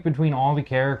dynamic between all the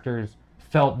characters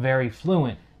felt very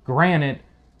fluent. Granted,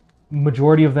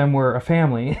 majority of them were a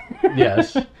family.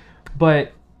 Yes.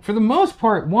 But for the most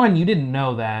part, one, you didn't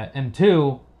know that, and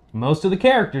two, most of the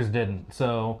characters didn't.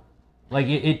 So, like,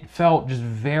 it felt just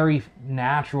very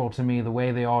natural to me the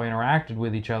way they all interacted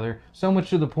with each other. So much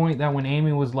to the point that when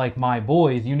Amy was like, my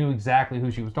boys, you knew exactly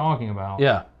who she was talking about.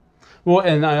 Yeah. Well,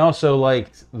 and I also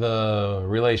liked the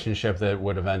relationship that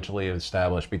would eventually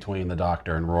establish between the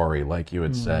Doctor and Rory, like you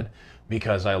had said,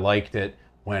 because I liked it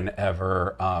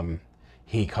whenever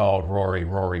he called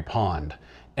Rory Pond.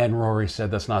 And Rory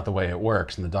said, that's not the way it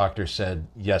works. And the Doctor said,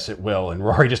 yes, it will. And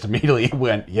Rory just immediately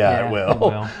went, yeah, it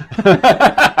will.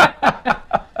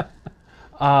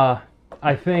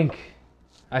 I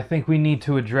think we need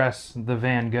to address the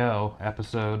Van Gogh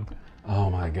episode.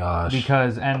 Oh my gosh.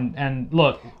 Because, and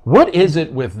look. What is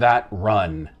it with that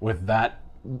run? With that,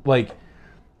 like,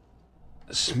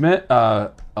 Smith,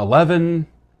 11,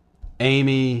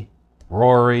 Amy,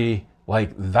 Rory,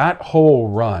 like that whole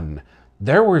run.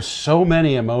 There were so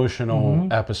many emotional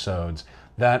episodes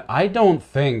that I don't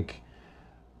think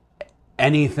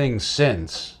anything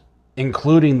since,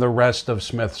 including the rest of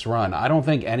Smith's run, I don't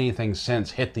think anything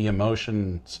since hit the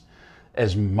emotions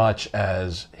as much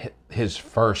as his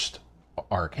first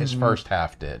arc, his first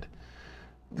half did.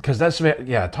 Because that's,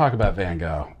 talk about Van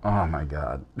Gogh. Oh my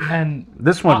God. And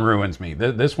this one ruins me.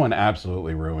 This one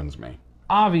absolutely ruins me.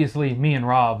 Obviously, me and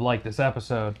Rob like this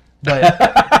episode,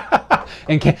 but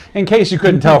in case you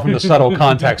couldn't tell from the subtle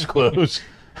context clues.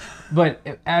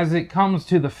 But as it comes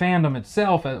to the fandom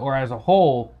itself, or as a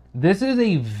whole, this is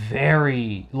a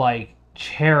very, like,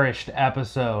 cherished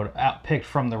episode picked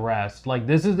from the rest. Like,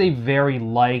 this is a very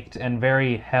liked and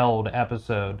very held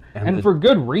episode. And for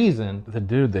good reason. The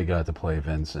dude they got to play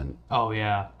Vincent. Oh,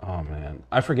 yeah. Oh, man.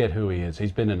 I forget who he is.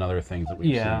 He's been in other things that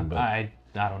we've seen. But I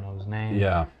don't know his name.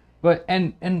 Yeah. But,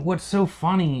 and what's so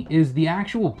funny is the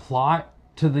actual plot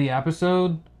to the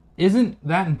episode isn't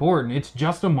that important. It's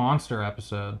just a monster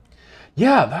episode.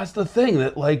 Yeah, that's the thing.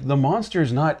 That, like, the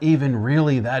monster's not even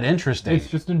really that interesting. It's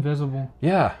just invisible.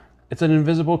 Yeah. It's an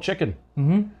invisible chicken.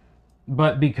 Mm-hmm.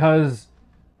 But because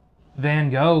Van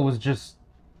Gogh was just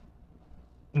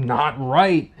not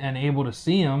right and able to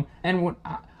see him, and what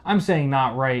I'm saying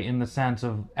not right in the sense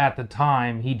of at the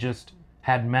time he just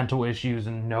had mental issues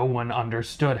and no one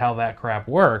understood how that crap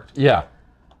worked. Yeah.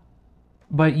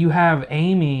 But you have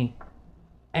Amy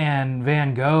and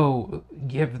Van Gogh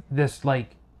give this,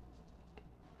 like,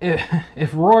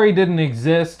 if Rory didn't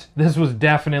exist, this was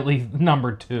definitely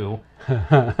number 2.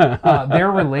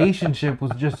 Their relationship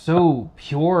was just so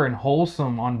pure and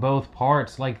wholesome on both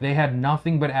parts. Like, they had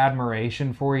nothing but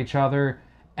admiration for each other,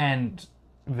 and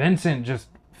Vincent just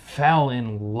fell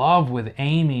in love with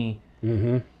Amy.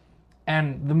 Mm-hmm.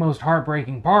 And the most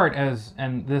heartbreaking part,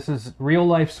 and this is real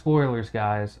life spoilers,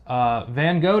 guys,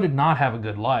 Van Gogh did not have a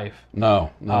good life. No,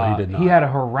 he did not. He had a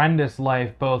horrendous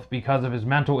life, both because of his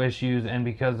mental issues and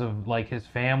because of, like, his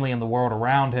family and the world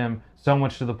around him, so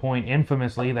much to the point,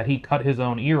 infamously, that he cut his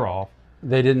own ear off.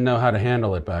 They didn't know how to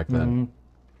handle it back then.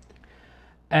 Mm-hmm.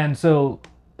 And so,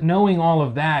 knowing all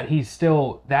of that,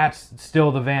 that's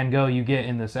still the Van Gogh you get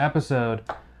in this episode.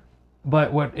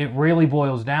 But what it really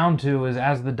boils down to is,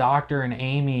 as the Doctor and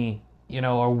Amy,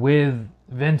 are with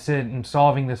Vincent and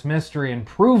solving this mystery and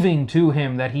proving to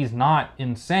him that he's not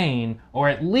insane, or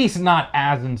at least not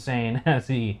as insane as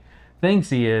he thinks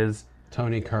he is.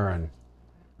 Tony Curran,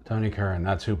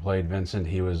 that's who played Vincent.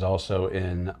 He was also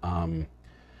in,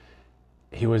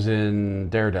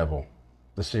 Daredevil,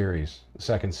 the series, the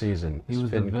second season. He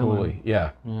was Finn the villain. Cooley. Yeah.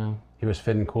 He was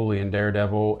Finn Cooley in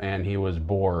Daredevil, and he was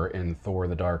Bor in Thor: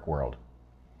 The Dark World.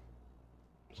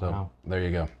 So, wow. There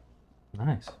you go.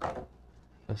 Nice.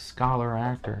 A scholar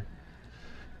actor.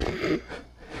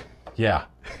 Yeah.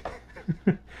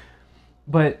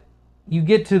 But you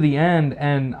get to the end,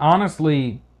 and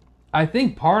honestly, I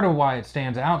think part of why it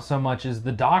stands out so much is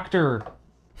the Doctor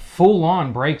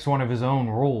full-on breaks one of his own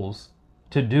rules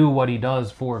to do what he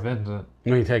does for Vincent.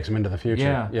 When he takes him into the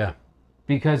future. Yeah.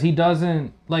 Because he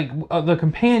doesn't, like, the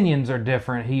companions are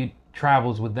different. He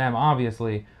travels with them,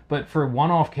 obviously. But for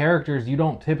one-off characters, you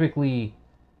don't typically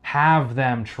have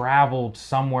them travel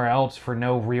somewhere else for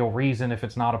no real reason if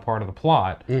it's not a part of the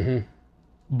plot. Mm-hmm.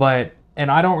 But, and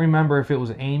I don't remember if it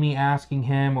was Amy asking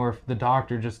him or if the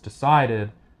Doctor just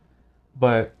decided,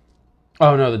 but...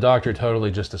 Oh, no, the Doctor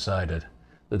totally just decided.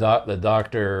 The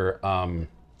Doctor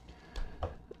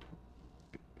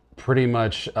pretty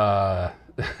much...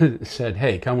 said,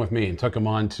 hey, come with me, and took him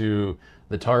on to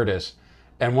the TARDIS.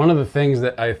 And one of the things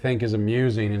that I think is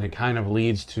amusing, and it kind of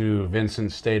leads to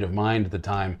Vincent's state of mind at the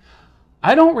time,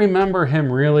 I don't remember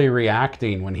him really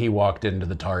reacting when he walked into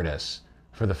the TARDIS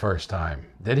for the first time.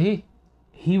 Did he?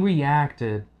 He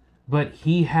reacted, but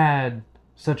he had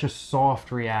such a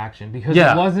soft reaction because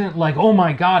it wasn't like, oh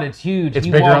my God, it's huge. It's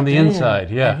bigger on the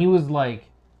inside, and he was like,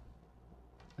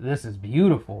 this is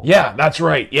beautiful. Yeah, that's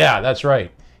right. Yeah, that's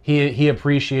right. He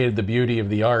appreciated the beauty of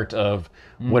the art of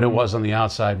what it was on the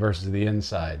outside versus the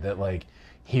inside. That, like,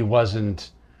 he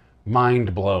wasn't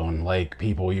mind blown like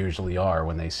people usually are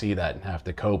when they see that and have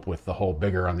to cope with the whole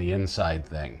bigger on the inside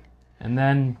thing. And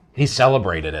then he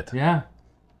celebrated it. Yeah.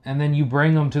 And then you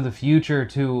bring him to the future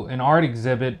to an art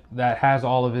exhibit that has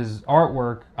all of his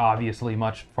artwork, obviously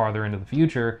much farther into the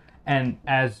future. And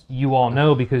as you all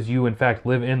know, because you in fact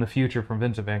live in the future from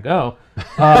Vincent van Gogh,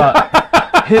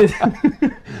 his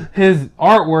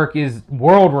artwork is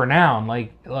world renowned.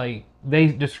 Like they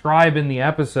describe in the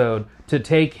episode, to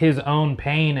take his own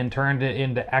pain and turn it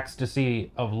into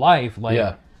ecstasy of life.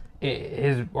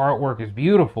 His artwork is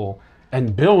beautiful.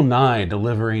 And Bill Nye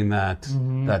delivering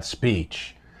that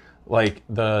speech, like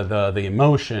the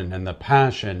emotion and the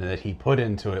passion that he put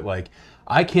into it, like,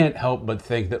 I can't help but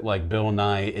think that, like, Bill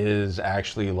Nye is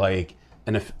actually like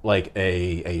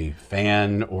a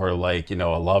fan or, like, you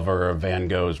know, a lover of Van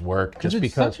Gogh's work, just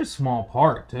because it's such a small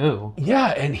part too.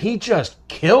 Yeah, and he just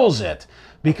kills it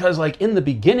because, like, in the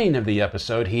beginning of the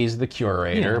episode, he's the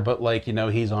curator, but, like, you know,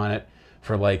 he's on it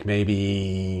for like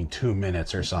maybe 2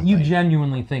 minutes or something. You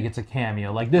genuinely think it's a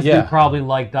cameo. Like, this dude probably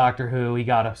liked Doctor Who. He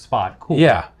got a spot. Cool.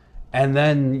 Yeah. And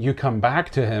then you come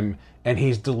back to him and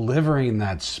he's delivering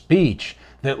that speech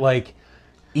that, like,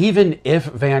 even if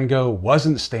Van Gogh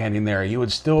wasn't standing there, you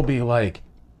would still be like,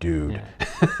 dude.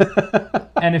 Yeah.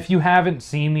 And if you haven't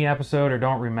seen the episode or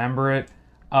don't remember it,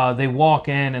 they walk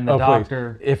in and the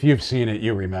doctor... Please. If you've seen it,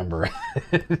 you remember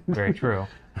it. Very true.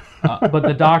 But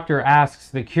the doctor asks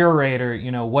the curator,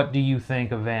 you know, what do you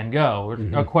think of Van Gogh?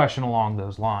 Or a question along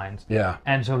those lines. Yeah.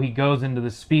 And so he goes into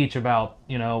the speech about,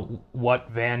 you know, what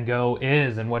Van Gogh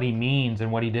is and what he means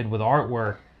and what he did with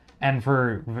artwork. And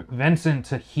for Vincent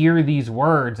to hear these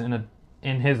words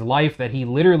in his life that he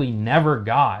literally never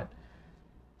got,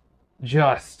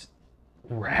 just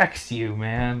wrecks you,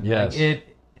 man. Yes.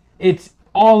 Like, it's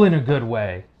all in a good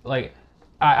way. Like,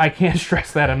 I can't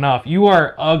stress that enough. You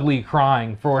are ugly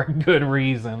crying for a good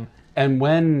reason. And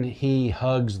when he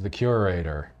hugs the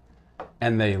curator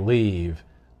and they leave,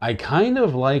 I kind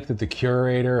of like that the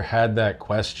curator had that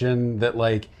question, that,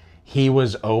 like, he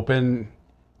was open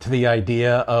to the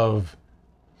idea of,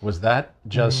 was that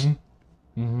just,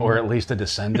 or at least a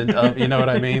descendant of, you know what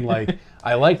I mean? Like,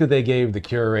 I like that they gave the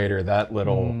curator that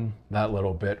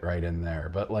little bit right in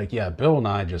there. But, like, yeah, Bill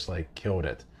Nye just, like, killed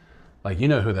it. Like, you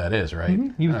know who that is, right?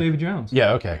 He was Davy Jones.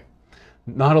 Yeah, okay.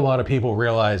 Not a lot of people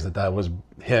realize that was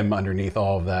him underneath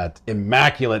all of that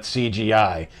immaculate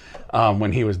CGI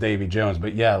when he was Davy Jones.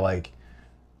 But yeah, like,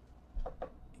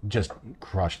 just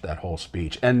crushed that whole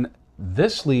speech. And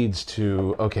this leads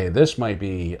to, okay, this might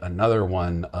be another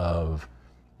one of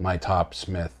my top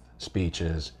Smith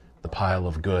speeches, the pile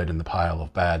of good and the pile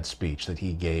of bad speech that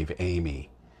he gave Amy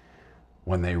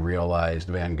when they realized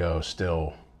Van Gogh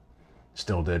still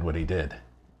did what he did.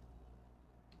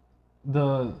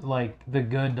 The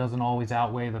good doesn't always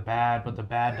outweigh the bad, but the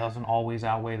bad doesn't always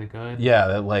outweigh the good. Yeah,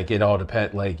 that, like, it all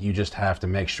depends. Like, you just have to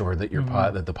make sure that your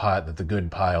that the good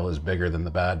pile is bigger than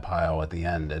the bad pile at the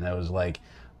end. And it was like,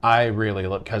 I really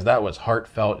looked, because that was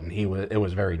heartfelt and it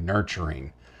was very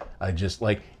nurturing. I just,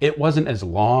 like, it wasn't as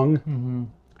long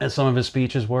as some of his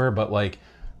speeches were, but, like,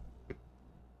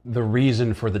 the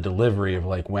reason for the delivery of,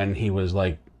 like, when he was,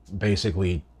 like,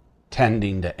 basically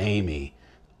tending to Amy,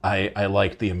 I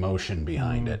liked the emotion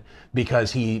behind it,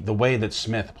 because the way that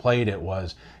Smith played it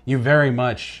was, you very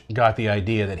much got the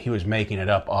idea that he was making it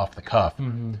up off the cuff,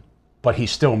 but he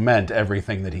still meant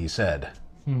everything that he said.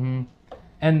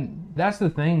 And that's the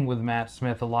thing with Matt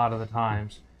Smith a lot of the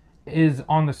times, is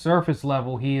on the surface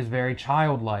level, he is very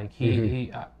childlike.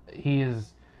 He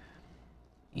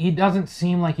doesn't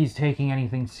seem like he's taking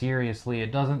anything seriously.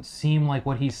 It doesn't seem like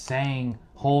what he's saying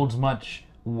holds much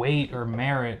weight or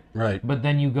merit. Right. But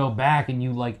then you go back and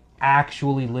you, like,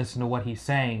 actually listen to what he's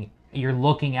saying. You're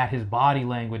looking at his body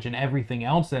language and everything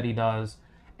else that he does,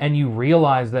 and you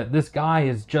realize that this guy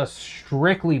is just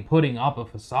strictly putting up a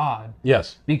facade.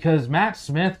 Yes. Because Matt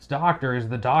Smith's doctor is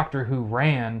the doctor who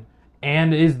ran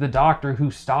and is the doctor who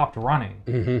stopped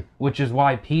running. Which is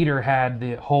why Peter had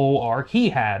the whole arc he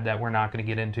had that we're not going to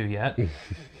get into yet.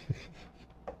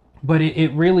 But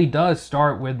it really does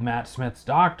start with Matt Smith's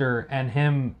doctor and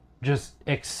him just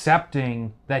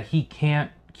accepting that he can't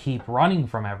keep running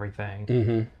from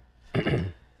everything.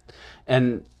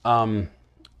 And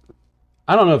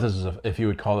I don't know if this is if you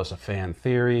would call this a fan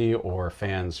theory or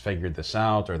fans figured this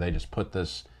out or they just put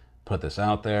this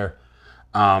out there,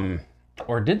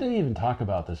 or did they even talk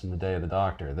about this in the Day of the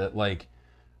Doctor, that like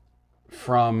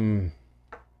from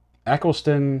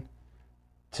Eccleston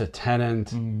to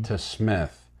Tennant to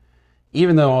Smith,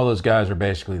 even though all those guys are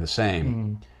basically the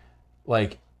same,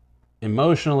 like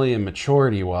emotionally and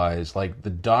maturity wise, like the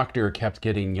Doctor kept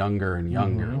getting younger and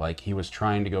younger. Like he was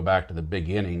trying to go back to the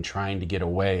beginning, trying to get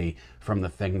away from the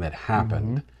thing that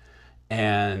happened.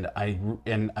 And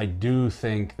I do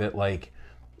think that like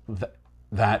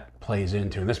that plays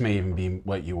into, and this may even be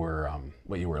what you were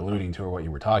alluding to or what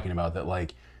you were talking about, that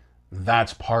like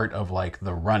that's part of like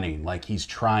the running. Like he's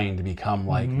trying to become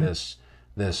like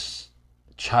this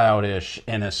childish,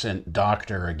 innocent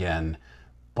Doctor again,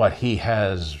 but he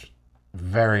has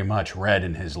very much red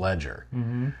in his ledger.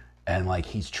 And like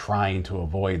he's trying to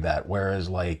avoid that. Whereas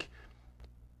like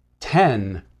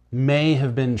 10 may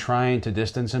have been trying to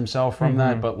distance himself from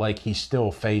that, but like he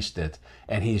still faced it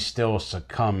and he still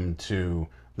succumbed to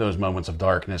those moments of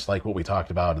darkness, like what we talked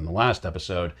about in the last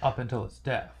episode. Up until his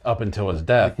death.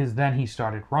 Because then he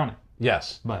started running.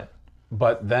 Yes.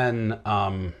 But then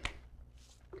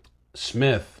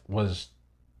Smith was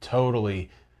totally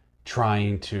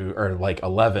trying to, or like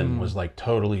 11 was like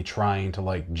totally trying to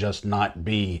like just not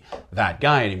be that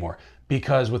guy anymore.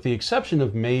 Because with the exception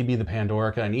of maybe the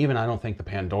Pandorica, and even I don't think the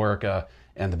Pandorica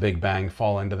and the Big Bang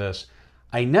fall into this,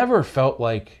 I never felt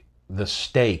like the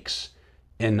stakes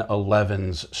in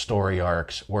 11's story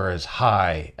arcs were as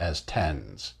high as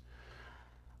 10's.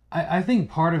 I think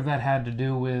part of that had to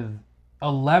do with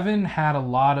 11 had a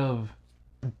lot of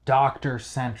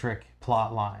Doctor-centric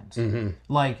plot lines.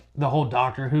 Like the whole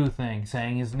Doctor Who thing,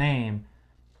 saying his name.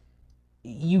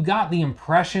 You got the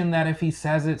impression that if he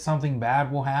says it, something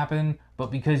bad will happen, but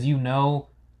because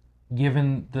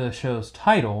given the show's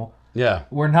title,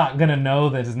 we're not going to know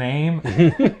his name.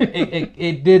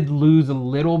 It did lose a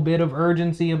little bit of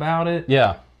urgency about it.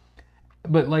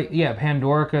 But like,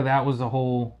 Pandorica, that was the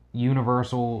whole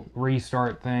universal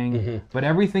restart thing. But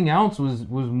everything else was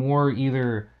more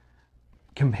either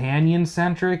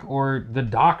companion-centric or the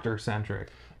Doctor-centric.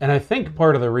 And I think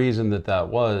part of the reason that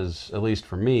was, at least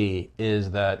for me, is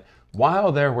that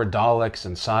while there were Daleks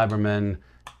and Cybermen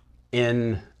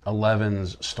in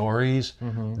 11's stories,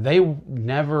 they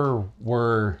never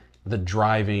were the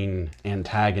driving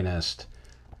antagonist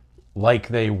like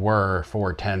they were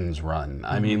for 10's run.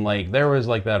 I mean, like, there was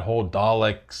like that whole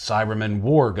Dalek-Cybermen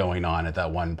war going on at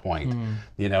that one point,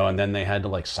 you know, and then they had to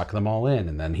like suck them all in,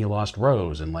 and then he lost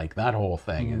Rose, and like that whole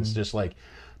thing. It's just like,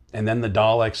 and then the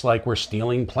Daleks like were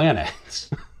stealing planets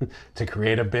to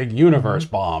create a big universe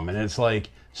bomb, and it's like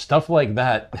stuff like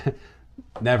that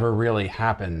never really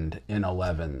happened in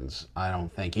 11's, I don't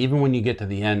think. Even when you get to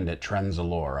the end at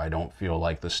Trenzalore, I don't feel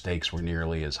like the stakes were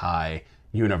nearly as high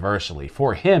universally.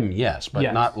 For him, yes,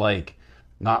 but not like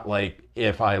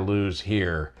if I lose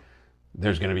here,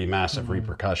 there's going to be massive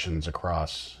repercussions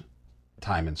across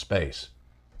time and space.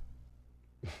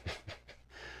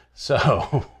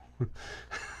 So,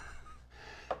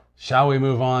 shall we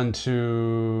move on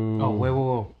to... Oh, wait.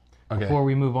 Okay. Before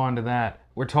we move on to that,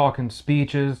 we're talking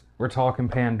speeches, we're talking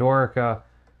Pandorica.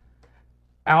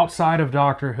 Outside of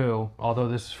Doctor Who, although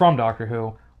this is from Doctor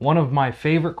Who, one of my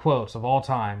favorite quotes of all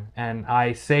time, and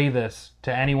I say this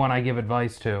to anyone I give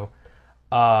advice to,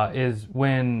 is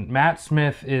when Matt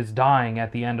Smith is dying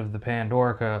at the end of the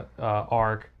Pandorica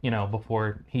arc, you know,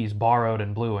 before he's borrowed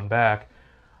and blue and back.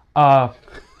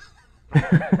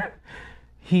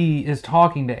 He is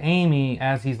talking to Amy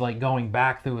as he's like going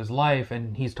back through his life,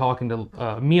 and he's talking to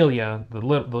Amelia,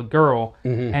 the girl,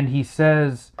 and he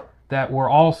says that we're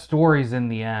all stories in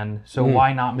the end, so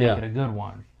why not make it a good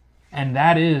one? And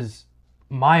that is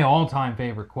my all-time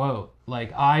favorite quote.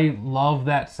 Like, I love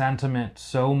that sentiment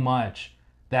so much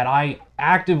that I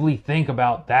actively think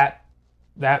about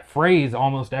that phrase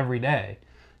almost every day.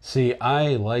 See,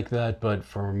 I like that, but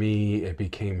for me, it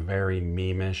became very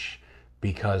meme-ish,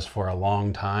 because for a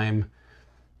long time,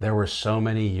 there were so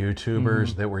many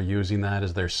YouTubers that were using that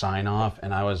as their sign-off,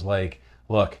 and I was like,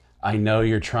 look, I know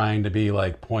you're trying to be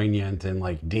like poignant and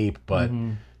like deep, but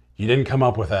you didn't come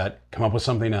up with that. Come up with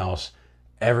something else.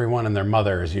 Everyone and their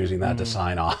mother is using that to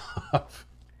sign off.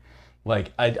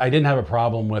 Like, I didn't have a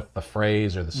problem with the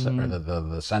phrase or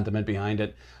the sentiment behind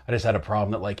it. I just had a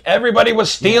problem that like everybody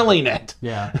was stealing it.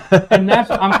 Yeah, and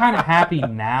I'm kind of happy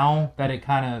now that it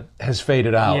kind of has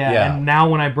faded out. Yeah, and now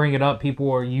when I bring it up,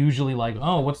 people are usually like,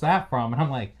 "Oh, what's that from?" And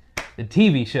I'm like, "The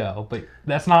TV show," but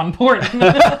that's not important.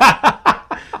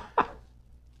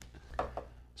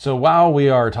 So while we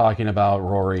are talking about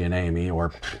Rory and Amy,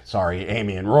 or sorry,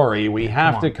 Amy and Rory, we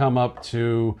have to come up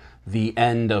to the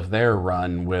end of their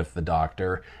run with the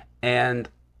Doctor. And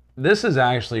this is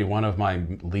actually one of my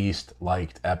least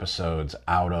liked episodes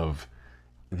out of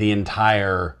the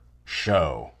entire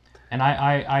show. And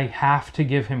I have to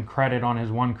give him credit on his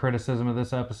one criticism of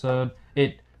this episode.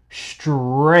 It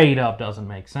straight up doesn't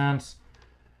make sense.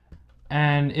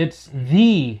 And it's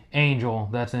the angel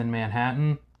that's in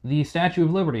Manhattan, the Statue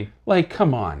of Liberty. Like,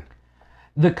 come on.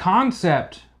 The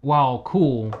concept, while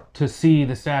cool, to see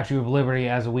the Statue of Liberty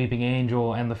as a weeping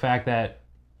angel and the fact that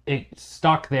it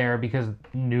stuck there because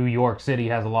New York City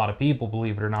has a lot of people,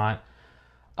 believe it or not.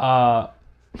 How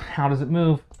does it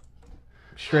move?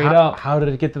 Straight up. How did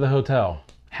it get to the hotel?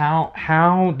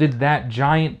 How did that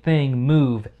giant thing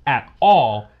move at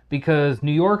all? Because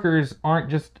New Yorkers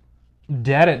aren't just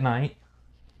dead at night.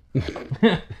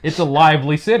 It's a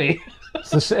lively city.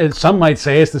 Some might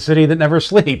say it's the city that never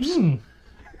sleeps.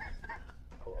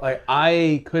 Like,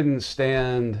 I couldn't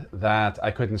stand that.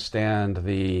 I couldn't stand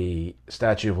the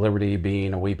Statue of Liberty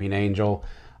being a weeping angel.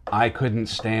 I couldn't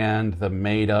stand the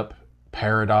made-up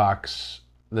paradox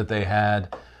that they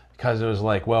had, because it was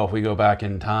like, well, if we go back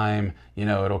in time, you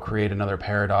know, it'll create another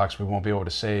paradox. We won't be able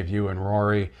to save you and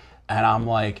Rory. And I'm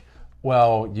like,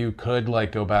 well, you could,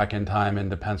 like, go back in time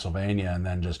into Pennsylvania and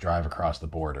then just drive across the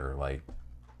border. Like,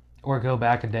 or go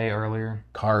back a day earlier.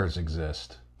 Cars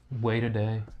exist. Wait a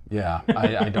day. Yeah,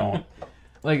 I don't.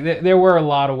 Like, there were a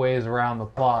lot of ways around the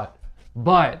plot.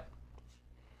 But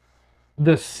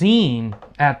the scene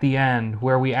at the end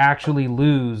where we actually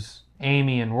lose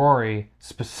Amy and Rory,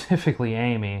 specifically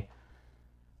Amy,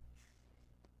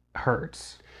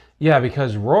 hurts. Yeah,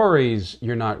 because Rory's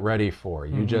you're not ready for.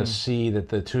 You just see that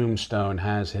the tombstone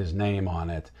has his name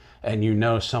on it, and you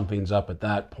know something's up at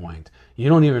that point. You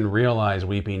don't even realize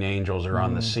weeping angels are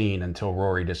on the scene until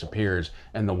Rory disappears,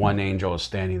 and the one angel is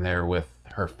standing there with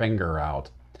her finger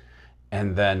out.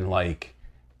 And then, like,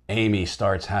 Amy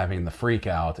starts having the freak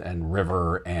out, and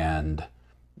River and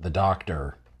the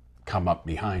Doctor come up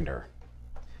behind her.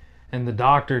 And the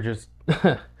Doctor just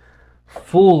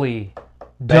fully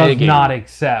does not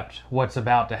accept what's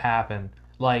about to happen.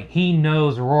 Like, he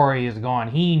knows Rory is gone.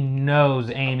 He knows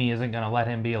Amy isn't going to let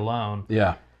him be alone.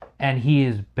 Yeah. And he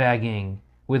is begging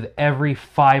with every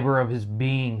fiber of his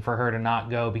being for her to not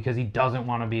go because he doesn't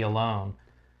want to be alone.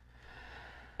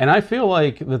 And I feel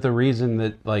like that the reason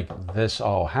that, like, this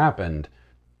all happened,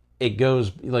 it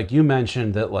goes, like you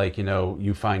mentioned that, like, you know,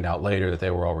 you find out later that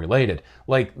they were all related.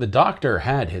 Like, the Doctor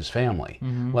had his family.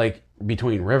 Like,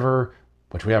 between River,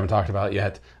 which we haven't talked about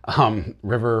yet,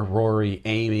 River, Rory,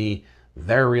 Amy,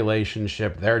 their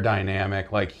relationship, their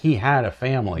dynamic, like, he had a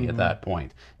family at that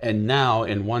point. And now,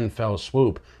 in one fell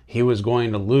swoop, he was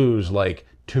going to lose, like,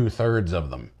 2/3 of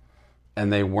them.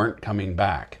 And they weren't coming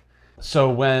back. So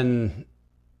when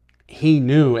he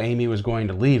knew Amy was going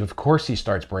to leave, of course he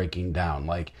starts breaking down.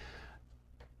 Like,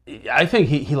 I think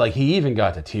he even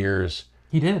got to tears.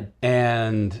 He did.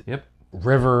 And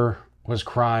River was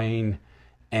crying.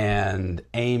 And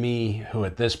Amy, who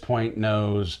at this point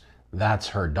knows that's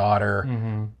her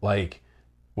daughter, like,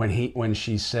 when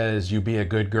she says, you be a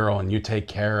good girl and you take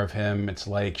care of him, it's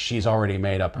like she's already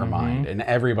made up her mind. And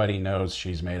everybody knows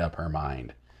she's made up her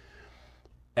mind.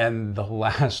 And the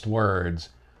last words,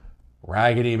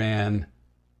 Raggedy Man,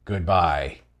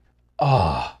 goodbye.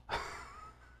 Oh.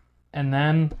 And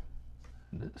then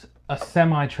a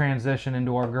semi-transition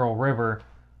into our girl River.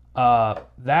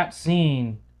 That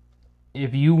scene,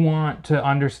 if you want to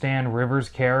understand River's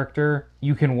character,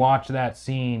 you can watch that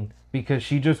scene, because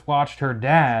she just watched her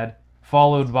dad,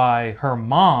 followed by her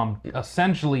mom,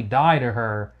 essentially die to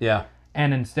her. Yeah.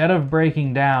 And instead of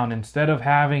breaking down, instead of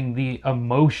having the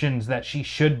emotions that she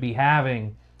should be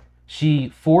having, she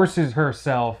forces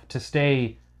herself to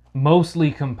stay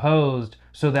mostly composed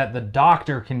so that the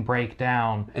Doctor can break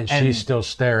down. And she's still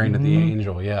staring at the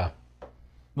angel, yeah.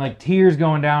 Like, tears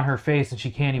going down her face and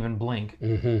she can't even blink.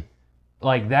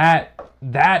 Like,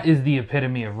 that is the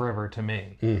epitome of River to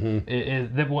me.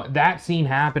 That scene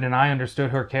happened and I understood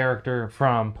her character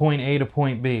from point A to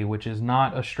point B, which is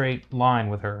not a straight line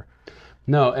with her.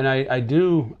 No, and I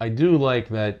do like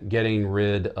that getting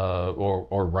rid of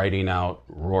or writing out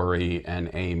Rory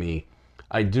and Amy.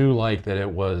 I do like that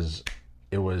it was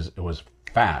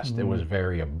fast. It was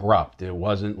very abrupt. It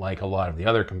wasn't like a lot of the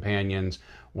other companions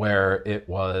where it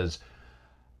was,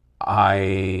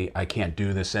 I can't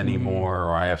do this anymore,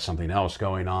 or I have something else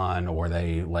going on, or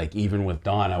they, like, even with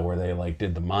Donna where they, like,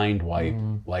 did the mind wipe,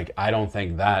 like, I don't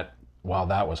think that, while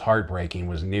that was heartbreaking,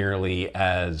 was nearly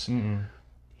as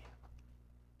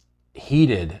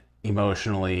heated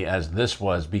emotionally as this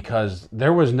was, because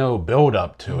there was no build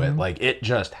up to it. Like, it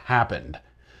just happened.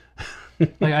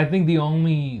 Like, I think the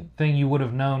only thing you would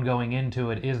have known going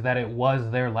into it is that it was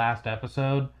their last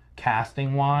episode,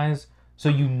 casting wise, so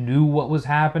you knew what was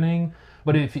happening.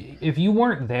 But if you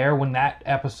weren't there when that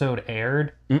episode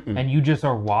aired and you just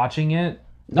are watching it,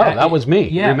 no, that was me.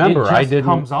 Yeah, remember, it just I didn't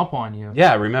comes up on you.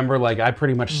 Yeah, remember, like, I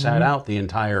pretty much sat out the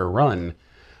entire run,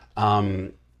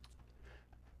 and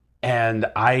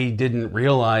I didn't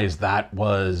realize that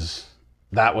was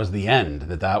the end,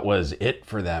 that was it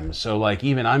for them. So, like,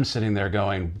 even I'm sitting there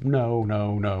going, no,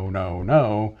 no, no, no,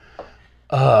 no.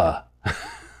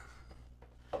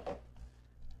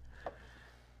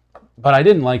 But I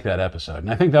didn't like that episode. And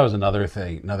I think that was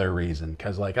another reason.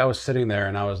 Because, like, I was sitting there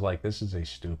and I was like, this is a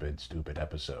stupid, stupid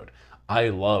episode. I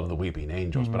love the Weeping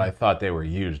Angels, but I thought they were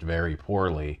used very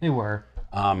poorly. They were.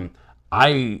 I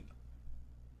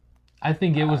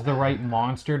think it was the right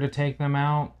monster to take them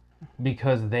out,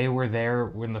 because they were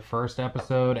there in the first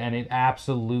episode, and it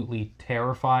absolutely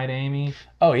terrified Amy.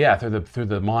 Oh yeah, through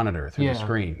the monitor, through the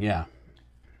screen, yeah.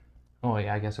 Oh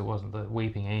yeah, I guess it wasn't the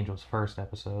Weeping Angels first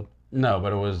episode. No,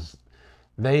 but it was.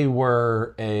 They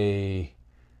were a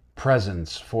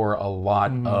presence for a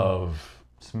lot of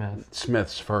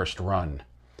Smith's first run.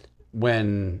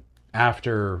 When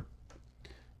after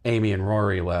Amy and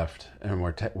Rory left and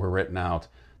were written out,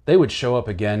 they would show up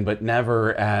again, but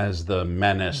never as the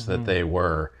menace that they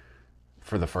were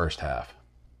for the first half.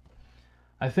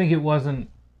 I think it wasn't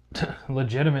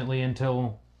legitimately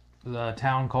until the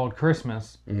Town Called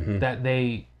Christmas that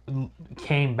they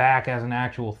came back as an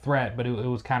actual threat, but it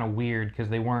was kind of weird because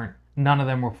none of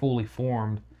them were fully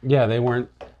formed. Yeah, they weren't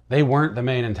the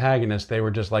main antagonists. They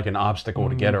were just like an obstacle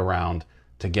to get around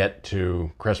to get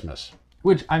to Christmas.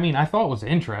 Which, I mean, I thought was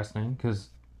interesting, because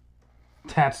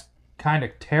that's kind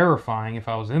of terrifying if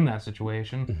I was in that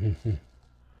situation.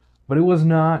 But it was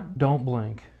not. Don't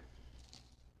blink.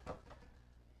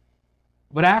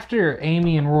 But after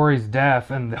Amy and Rory's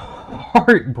death and the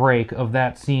heartbreak of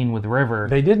that scene with River...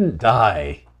 They didn't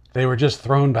die. They were just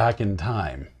thrown back in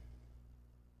time.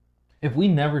 If we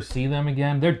never see them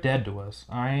again, they're dead to us,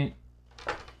 alright?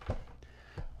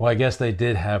 Well, I guess they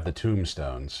did have the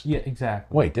tombstones. Yeah,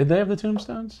 exactly. Wait, did they have the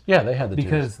tombstones? Yeah, they had the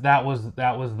tombstones. Because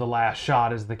that was the last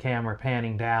shot, as the camera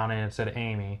panning down and it said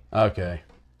Amy. Okay.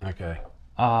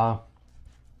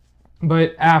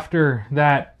 But after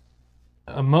that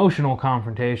emotional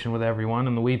confrontation with everyone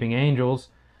and the Weeping Angels,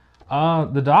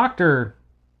 the Doctor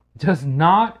does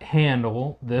not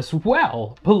handle this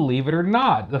well, believe it or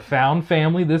not. The found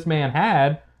family this man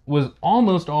had was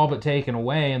almost all but taken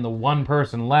away, and the one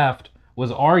person left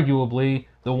was arguably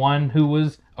the one who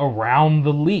was around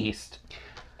the least.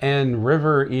 And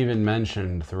River even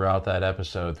mentioned throughout that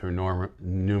episode, through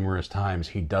numerous times,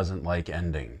 he doesn't like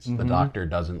endings. The Doctor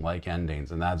doesn't like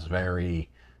endings, and that's very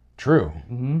true.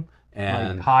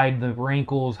 And like, hide the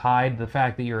wrinkles, hide the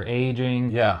fact that you're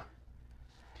aging. Yeah.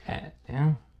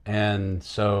 Yeah. And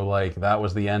so, like, that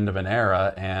was the end of an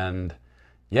era, and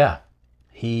yeah,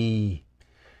 he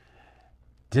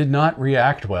did not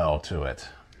react well to it.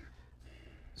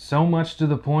 So much to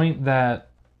the point that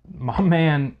my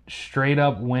man straight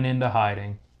up went into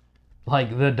hiding.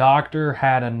 Like, the Doctor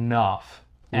had enough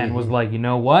and was like, you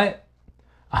know what?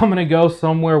 I'm going to go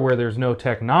somewhere where there's no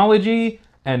technology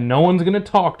and no one's going to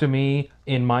talk to me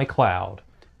in my cloud.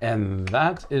 And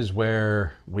that is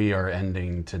where we are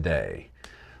ending today.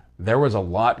 There was a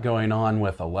lot going on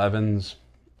with 11s.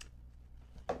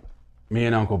 Me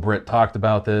and Uncle Britt talked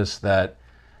about this, that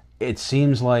it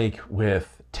seems like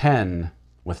with 10,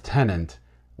 with Tennant,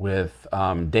 with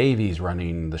Davies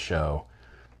running the show,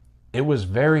 it was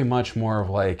very much more of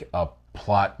like a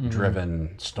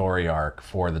plot-driven story arc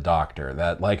for the Doctor.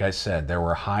 That, like I said, there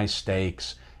were high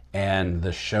stakes, and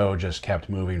the show just kept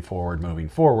moving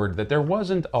forward, that there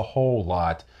wasn't a whole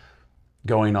lot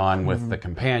going on with the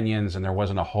companions, and there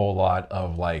wasn't a whole lot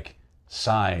of, like,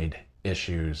 side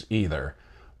issues either.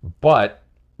 But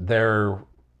there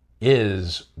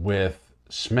is with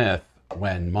Smith,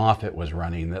 when Moffat was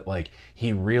running, that, like,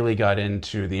 he really got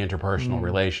into the interpersonal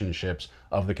relationships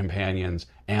of the companions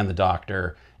and the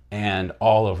Doctor, and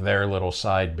all of their little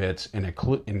side bits, and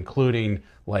including,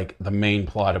 like, the main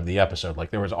plot of the episode. Like,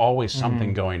 there was always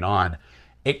something going on.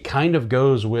 It kind of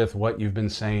goes with what you've been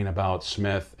saying about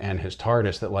Smith and his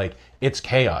TARDIS, that, like, it's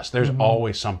chaos. There's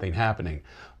always something happening.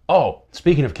 Oh,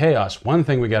 speaking of chaos, one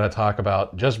thing we got to talk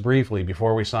about just briefly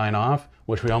before we sign off,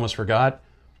 which we almost forgot,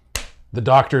 the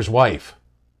Doctor's wife.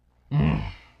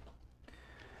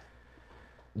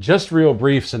 Just real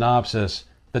brief synopsis.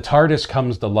 The TARDIS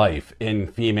comes to life in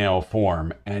female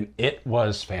form, and it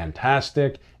was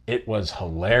fantastic. It was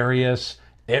hilarious.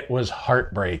 It was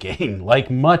heartbreaking, like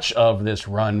much of this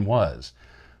run was.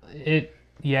 I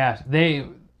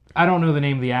don't know the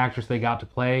name of the actress they got to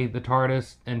play the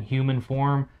TARDIS in human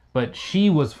form, but she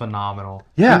was phenomenal.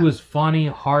 Yeah. She was funny,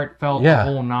 heartfelt, the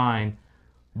whole nine.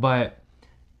 But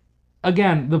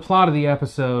again, the plot of the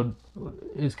episode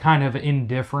is kind of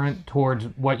indifferent towards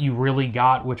what you really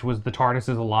got, which was the TARDIS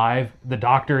is alive. The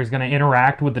Doctor is going to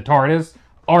interact with the TARDIS,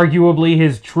 arguably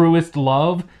his truest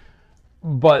love.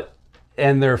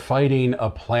 And they're fighting a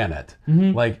planet,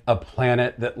 like a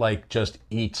planet that like just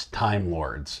eats Time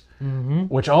Lords,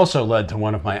 which also led to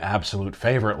one of my absolute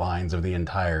favorite lines of the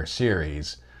entire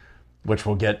series, which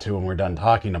we'll get to when we're done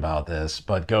talking about this.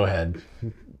 But go ahead.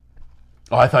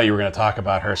 Oh, I thought you were going to talk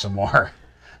about her some more.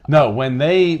 No, when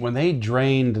they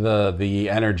drained the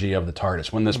energy of the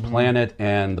TARDIS, when this planet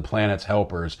and the planet's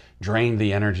helpers drained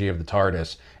the energy of the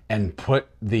TARDIS and put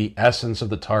the essence of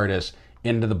the TARDIS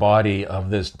into the body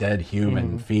of this dead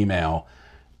human female,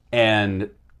 and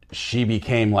she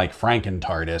became like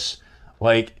Franken-TARDIS,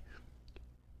 like,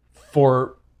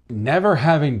 for never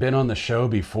having been on the show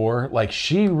before, like,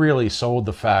 she really sold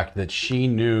the fact that she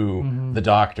knew the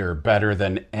Doctor better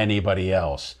than anybody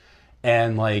else.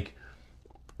 And like,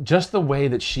 just the way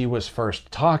that she was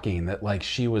first talking, that like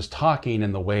she was talking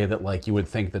in the way that like you would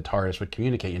think the TARDIS would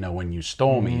communicate, you know, when you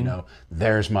stole me, you know,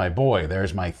 there's my boy,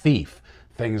 there's my thief,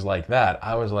 things like that.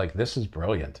 I was like, this is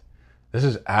brilliant. This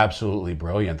is absolutely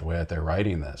brilliant the way that they're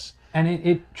writing this. And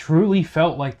it truly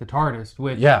felt like the TARDIS,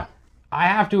 which I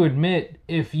have to admit,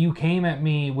 if you came at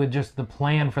me with just the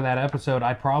plan for that episode,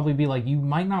 I'd probably be like, you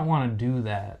might not want to do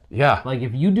that. Yeah. Like,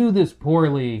 if you do this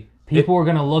poorly, people are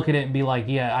going to look at it and be like,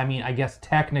 yeah, I mean, I guess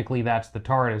technically that's the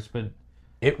TARDIS, but...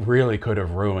 It really could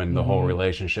have ruined the whole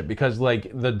relationship, because like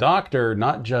the Doctor,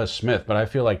 not just Smith, but I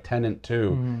feel like Tennant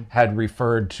too, had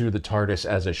referred to the TARDIS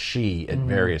as a she at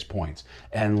various points.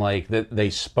 And like that they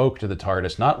spoke to the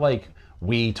TARDIS, not like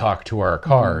we talk to our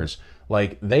cars.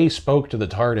 Like they spoke to the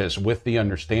TARDIS with the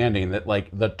understanding that like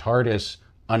the TARDIS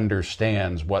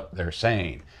understands what they're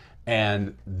saying.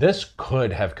 And this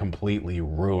could have completely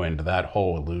ruined that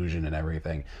whole illusion and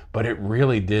everything, but it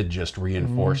really did just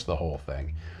reinforce the whole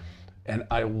thing. And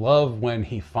I love when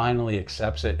he finally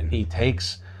accepts it and he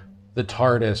takes the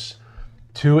TARDIS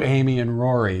to Amy and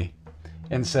Rory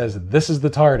and says, this is the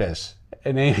TARDIS.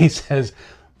 And Amy says,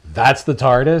 that's the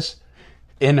TARDIS?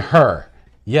 In her.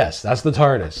 Yes, that's the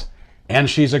TARDIS. And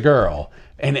she's a girl.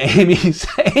 And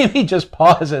Amy just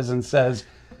pauses and says,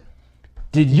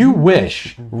 did you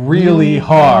wish really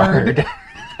hard?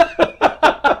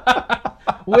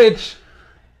 Which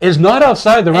is not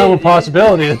outside the realm of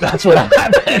possibility that that's what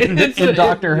happened in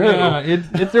Doctor Who. Yeah,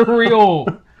 it's a real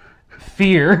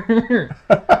fear.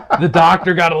 The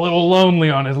Doctor got a little lonely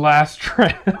on his last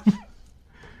trip.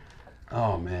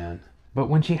 Oh, man. But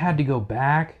when she had to go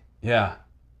back... Yeah.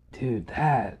 Dude,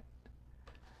 that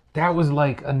was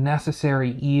like a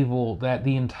necessary evil that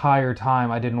the entire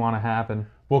time I didn't want to happen.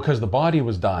 Well, because the body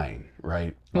was dying,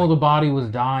 right? Well, the body was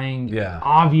dying. Yeah.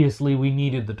 Obviously, we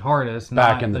needed the TARDIS,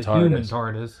 back not in the human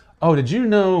TARDIS. Oh, did you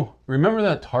know? Remember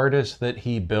that TARDIS that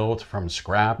he built from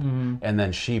scrap, and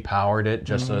then she powered it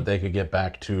just so that they could get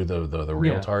back to the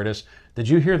real TARDIS? Did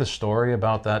you hear the story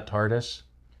about that TARDIS?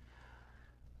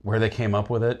 Where they came up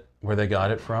with it? Where they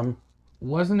got it from?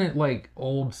 Wasn't it like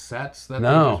old sets that they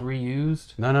just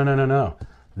reused? No.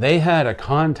 They had a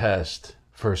contest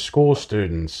for school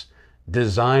students.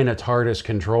 Design a TARDIS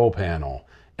control panel,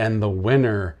 and the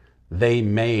winner they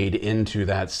made into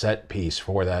that set piece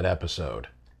for that episode.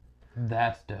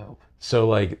 That's dope. So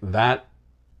like that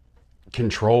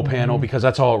control panel, because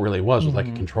that's all it really was like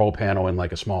a control panel in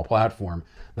like a small platform.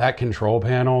 That control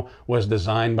panel was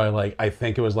designed by like, I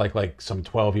think it was like some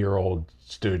 12-year-old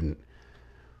student.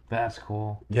 That's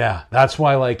cool. Yeah, that's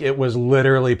why like it was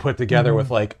literally put together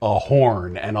with like a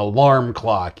horn and alarm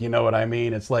clock, you know what I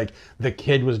mean? It's like the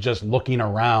kid was just looking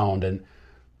around and...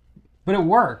 But it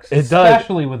works,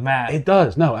 especially with Matt. It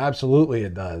does. No, absolutely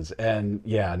it does. And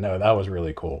yeah, no, that was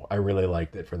really cool. I really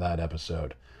liked it for that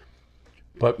episode.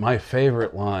 But my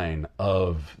favorite line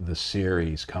of the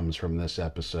series comes from this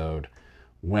episode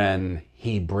when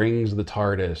he brings the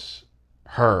TARDIS,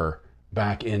 her,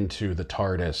 back into the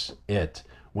TARDIS,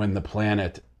 when the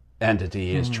planet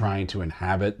entity is trying to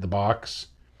inhabit the box.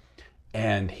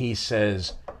 And he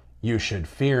says, you should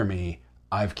fear me.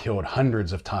 I've killed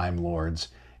hundreds of Time Lords.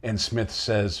 And Smith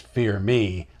says, fear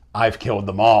me. I've killed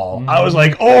them all. I was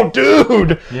like, oh,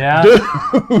 dude. Yeah.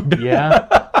 Dude. Yeah.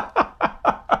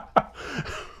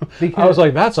 I was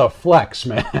like, that's a flex,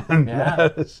 man. Yeah.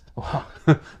 Well,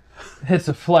 it's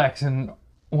a flex. And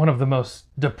one of the most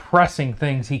depressing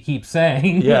things he keeps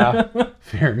saying. Yeah.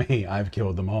 Fear me, I've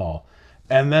killed them all.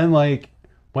 And then, like,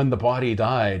 when the body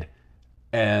died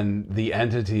and the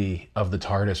entity of the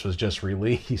TARDIS was just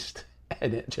released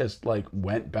and it just, like,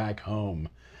 went back home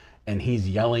and he's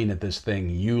yelling at this thing,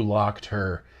 you locked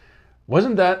her.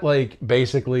 Wasn't that, like,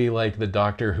 basically, like, the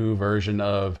Doctor Who version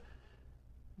of,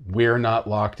 we're not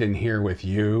locked in here with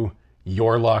you,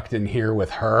 you're locked in here with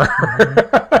her?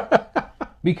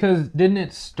 Because didn't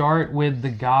it start with the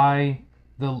guy,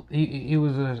 he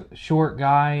was a short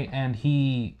guy, and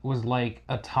he was like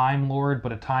a Time Lord,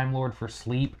 but a Time Lord for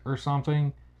sleep or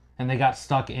something, and they got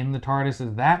stuck in the TARDIS?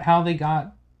 Is that how they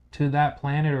got to that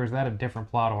planet, or is that a different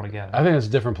plot altogether? I think it's a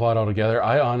different plot altogether.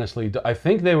 I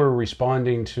think they were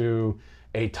responding to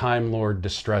a Time Lord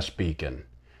distress beacon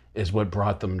is what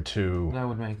brought them to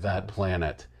that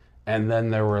planet. And then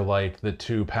there were, like, the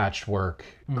two patchwork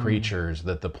creatures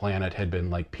that the planet had been,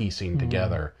 like, piecing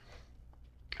together.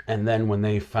 And then when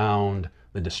they found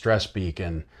the distress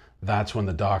beacon, that's when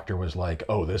the Doctor was like,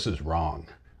 oh, this is wrong.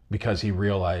 Because he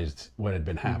realized what had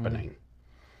been happening.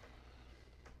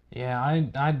 Yeah, I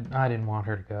didn't want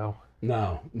her to go.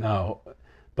 No.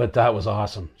 But that was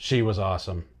awesome. She was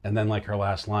awesome. And then, like, her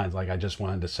last lines, like, I just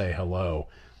wanted to say hello.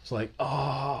 It's like,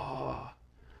 oh.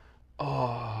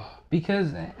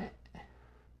 Because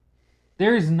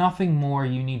there's nothing more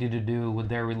you needed to do with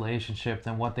their relationship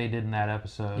than what they did in that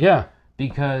episode. Yeah.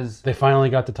 Because they finally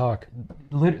got to talk.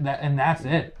 And that's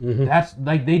it. That's,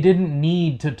 like, they didn't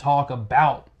need to talk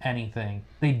about anything.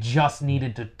 They just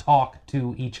needed to talk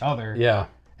to each other. Yeah.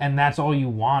 And that's all you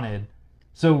wanted.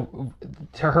 So,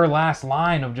 to her last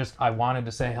line of just, I wanted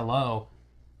to say hello.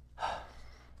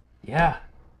 Yeah.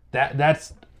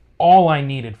 That's all I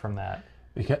needed from that.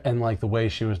 And, like, the way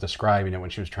she was describing it when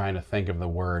she was trying to think of the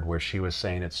word, where she was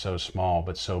saying it's so small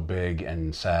but so big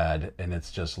and sad, and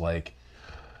it's just like...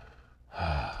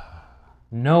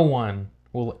 No one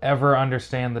will ever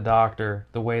understand the Doctor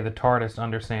the way the TARDIS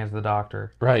understands the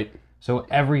Doctor. Right. So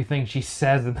everything she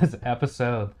says in this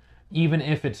episode, even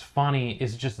if it's funny,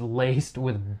 is just laced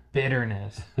with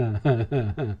bitterness.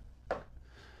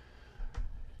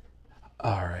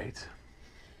 All right.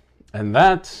 And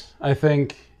that, I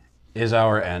think, is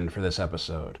our end for this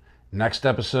episode. Next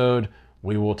episode,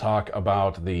 we will talk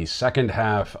about the second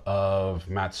half of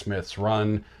Matt Smith's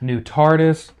run. New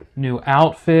TARDIS, new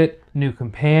outfit, new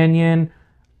companion,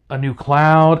 a new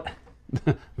cloud.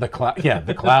 The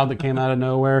cloud that came out of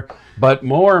nowhere. But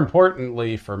more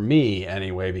importantly, for me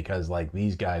anyway, because, like,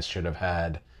 these guys should have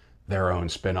had their own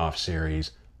spin-off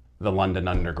series, The London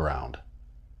Underground.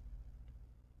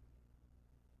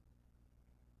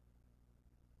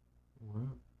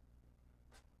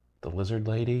 The lizard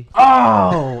lady?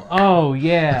 Oh,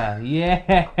 yeah.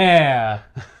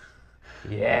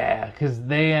 Yeah, because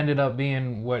they ended up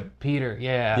being what Peter...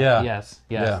 Yes.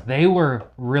 Yeah. They were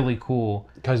really cool.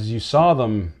 Because you saw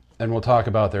them, and we'll talk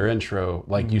about their intro,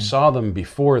 like, you saw them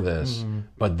before this,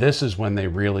 but this is when they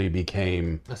really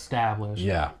became... established.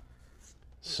 Yeah.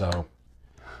 So,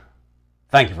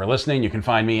 thank you for listening. You can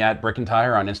find me at Brick and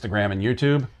Tire on Instagram and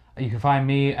YouTube. You can find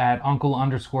me at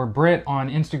Uncle_Brit on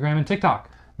Instagram and TikTok.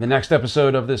 The next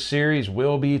episode of this series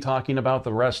will be talking about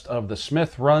the rest of the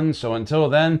Smith run. So until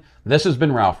then, this has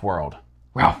been Ralph World.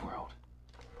 Ralph World.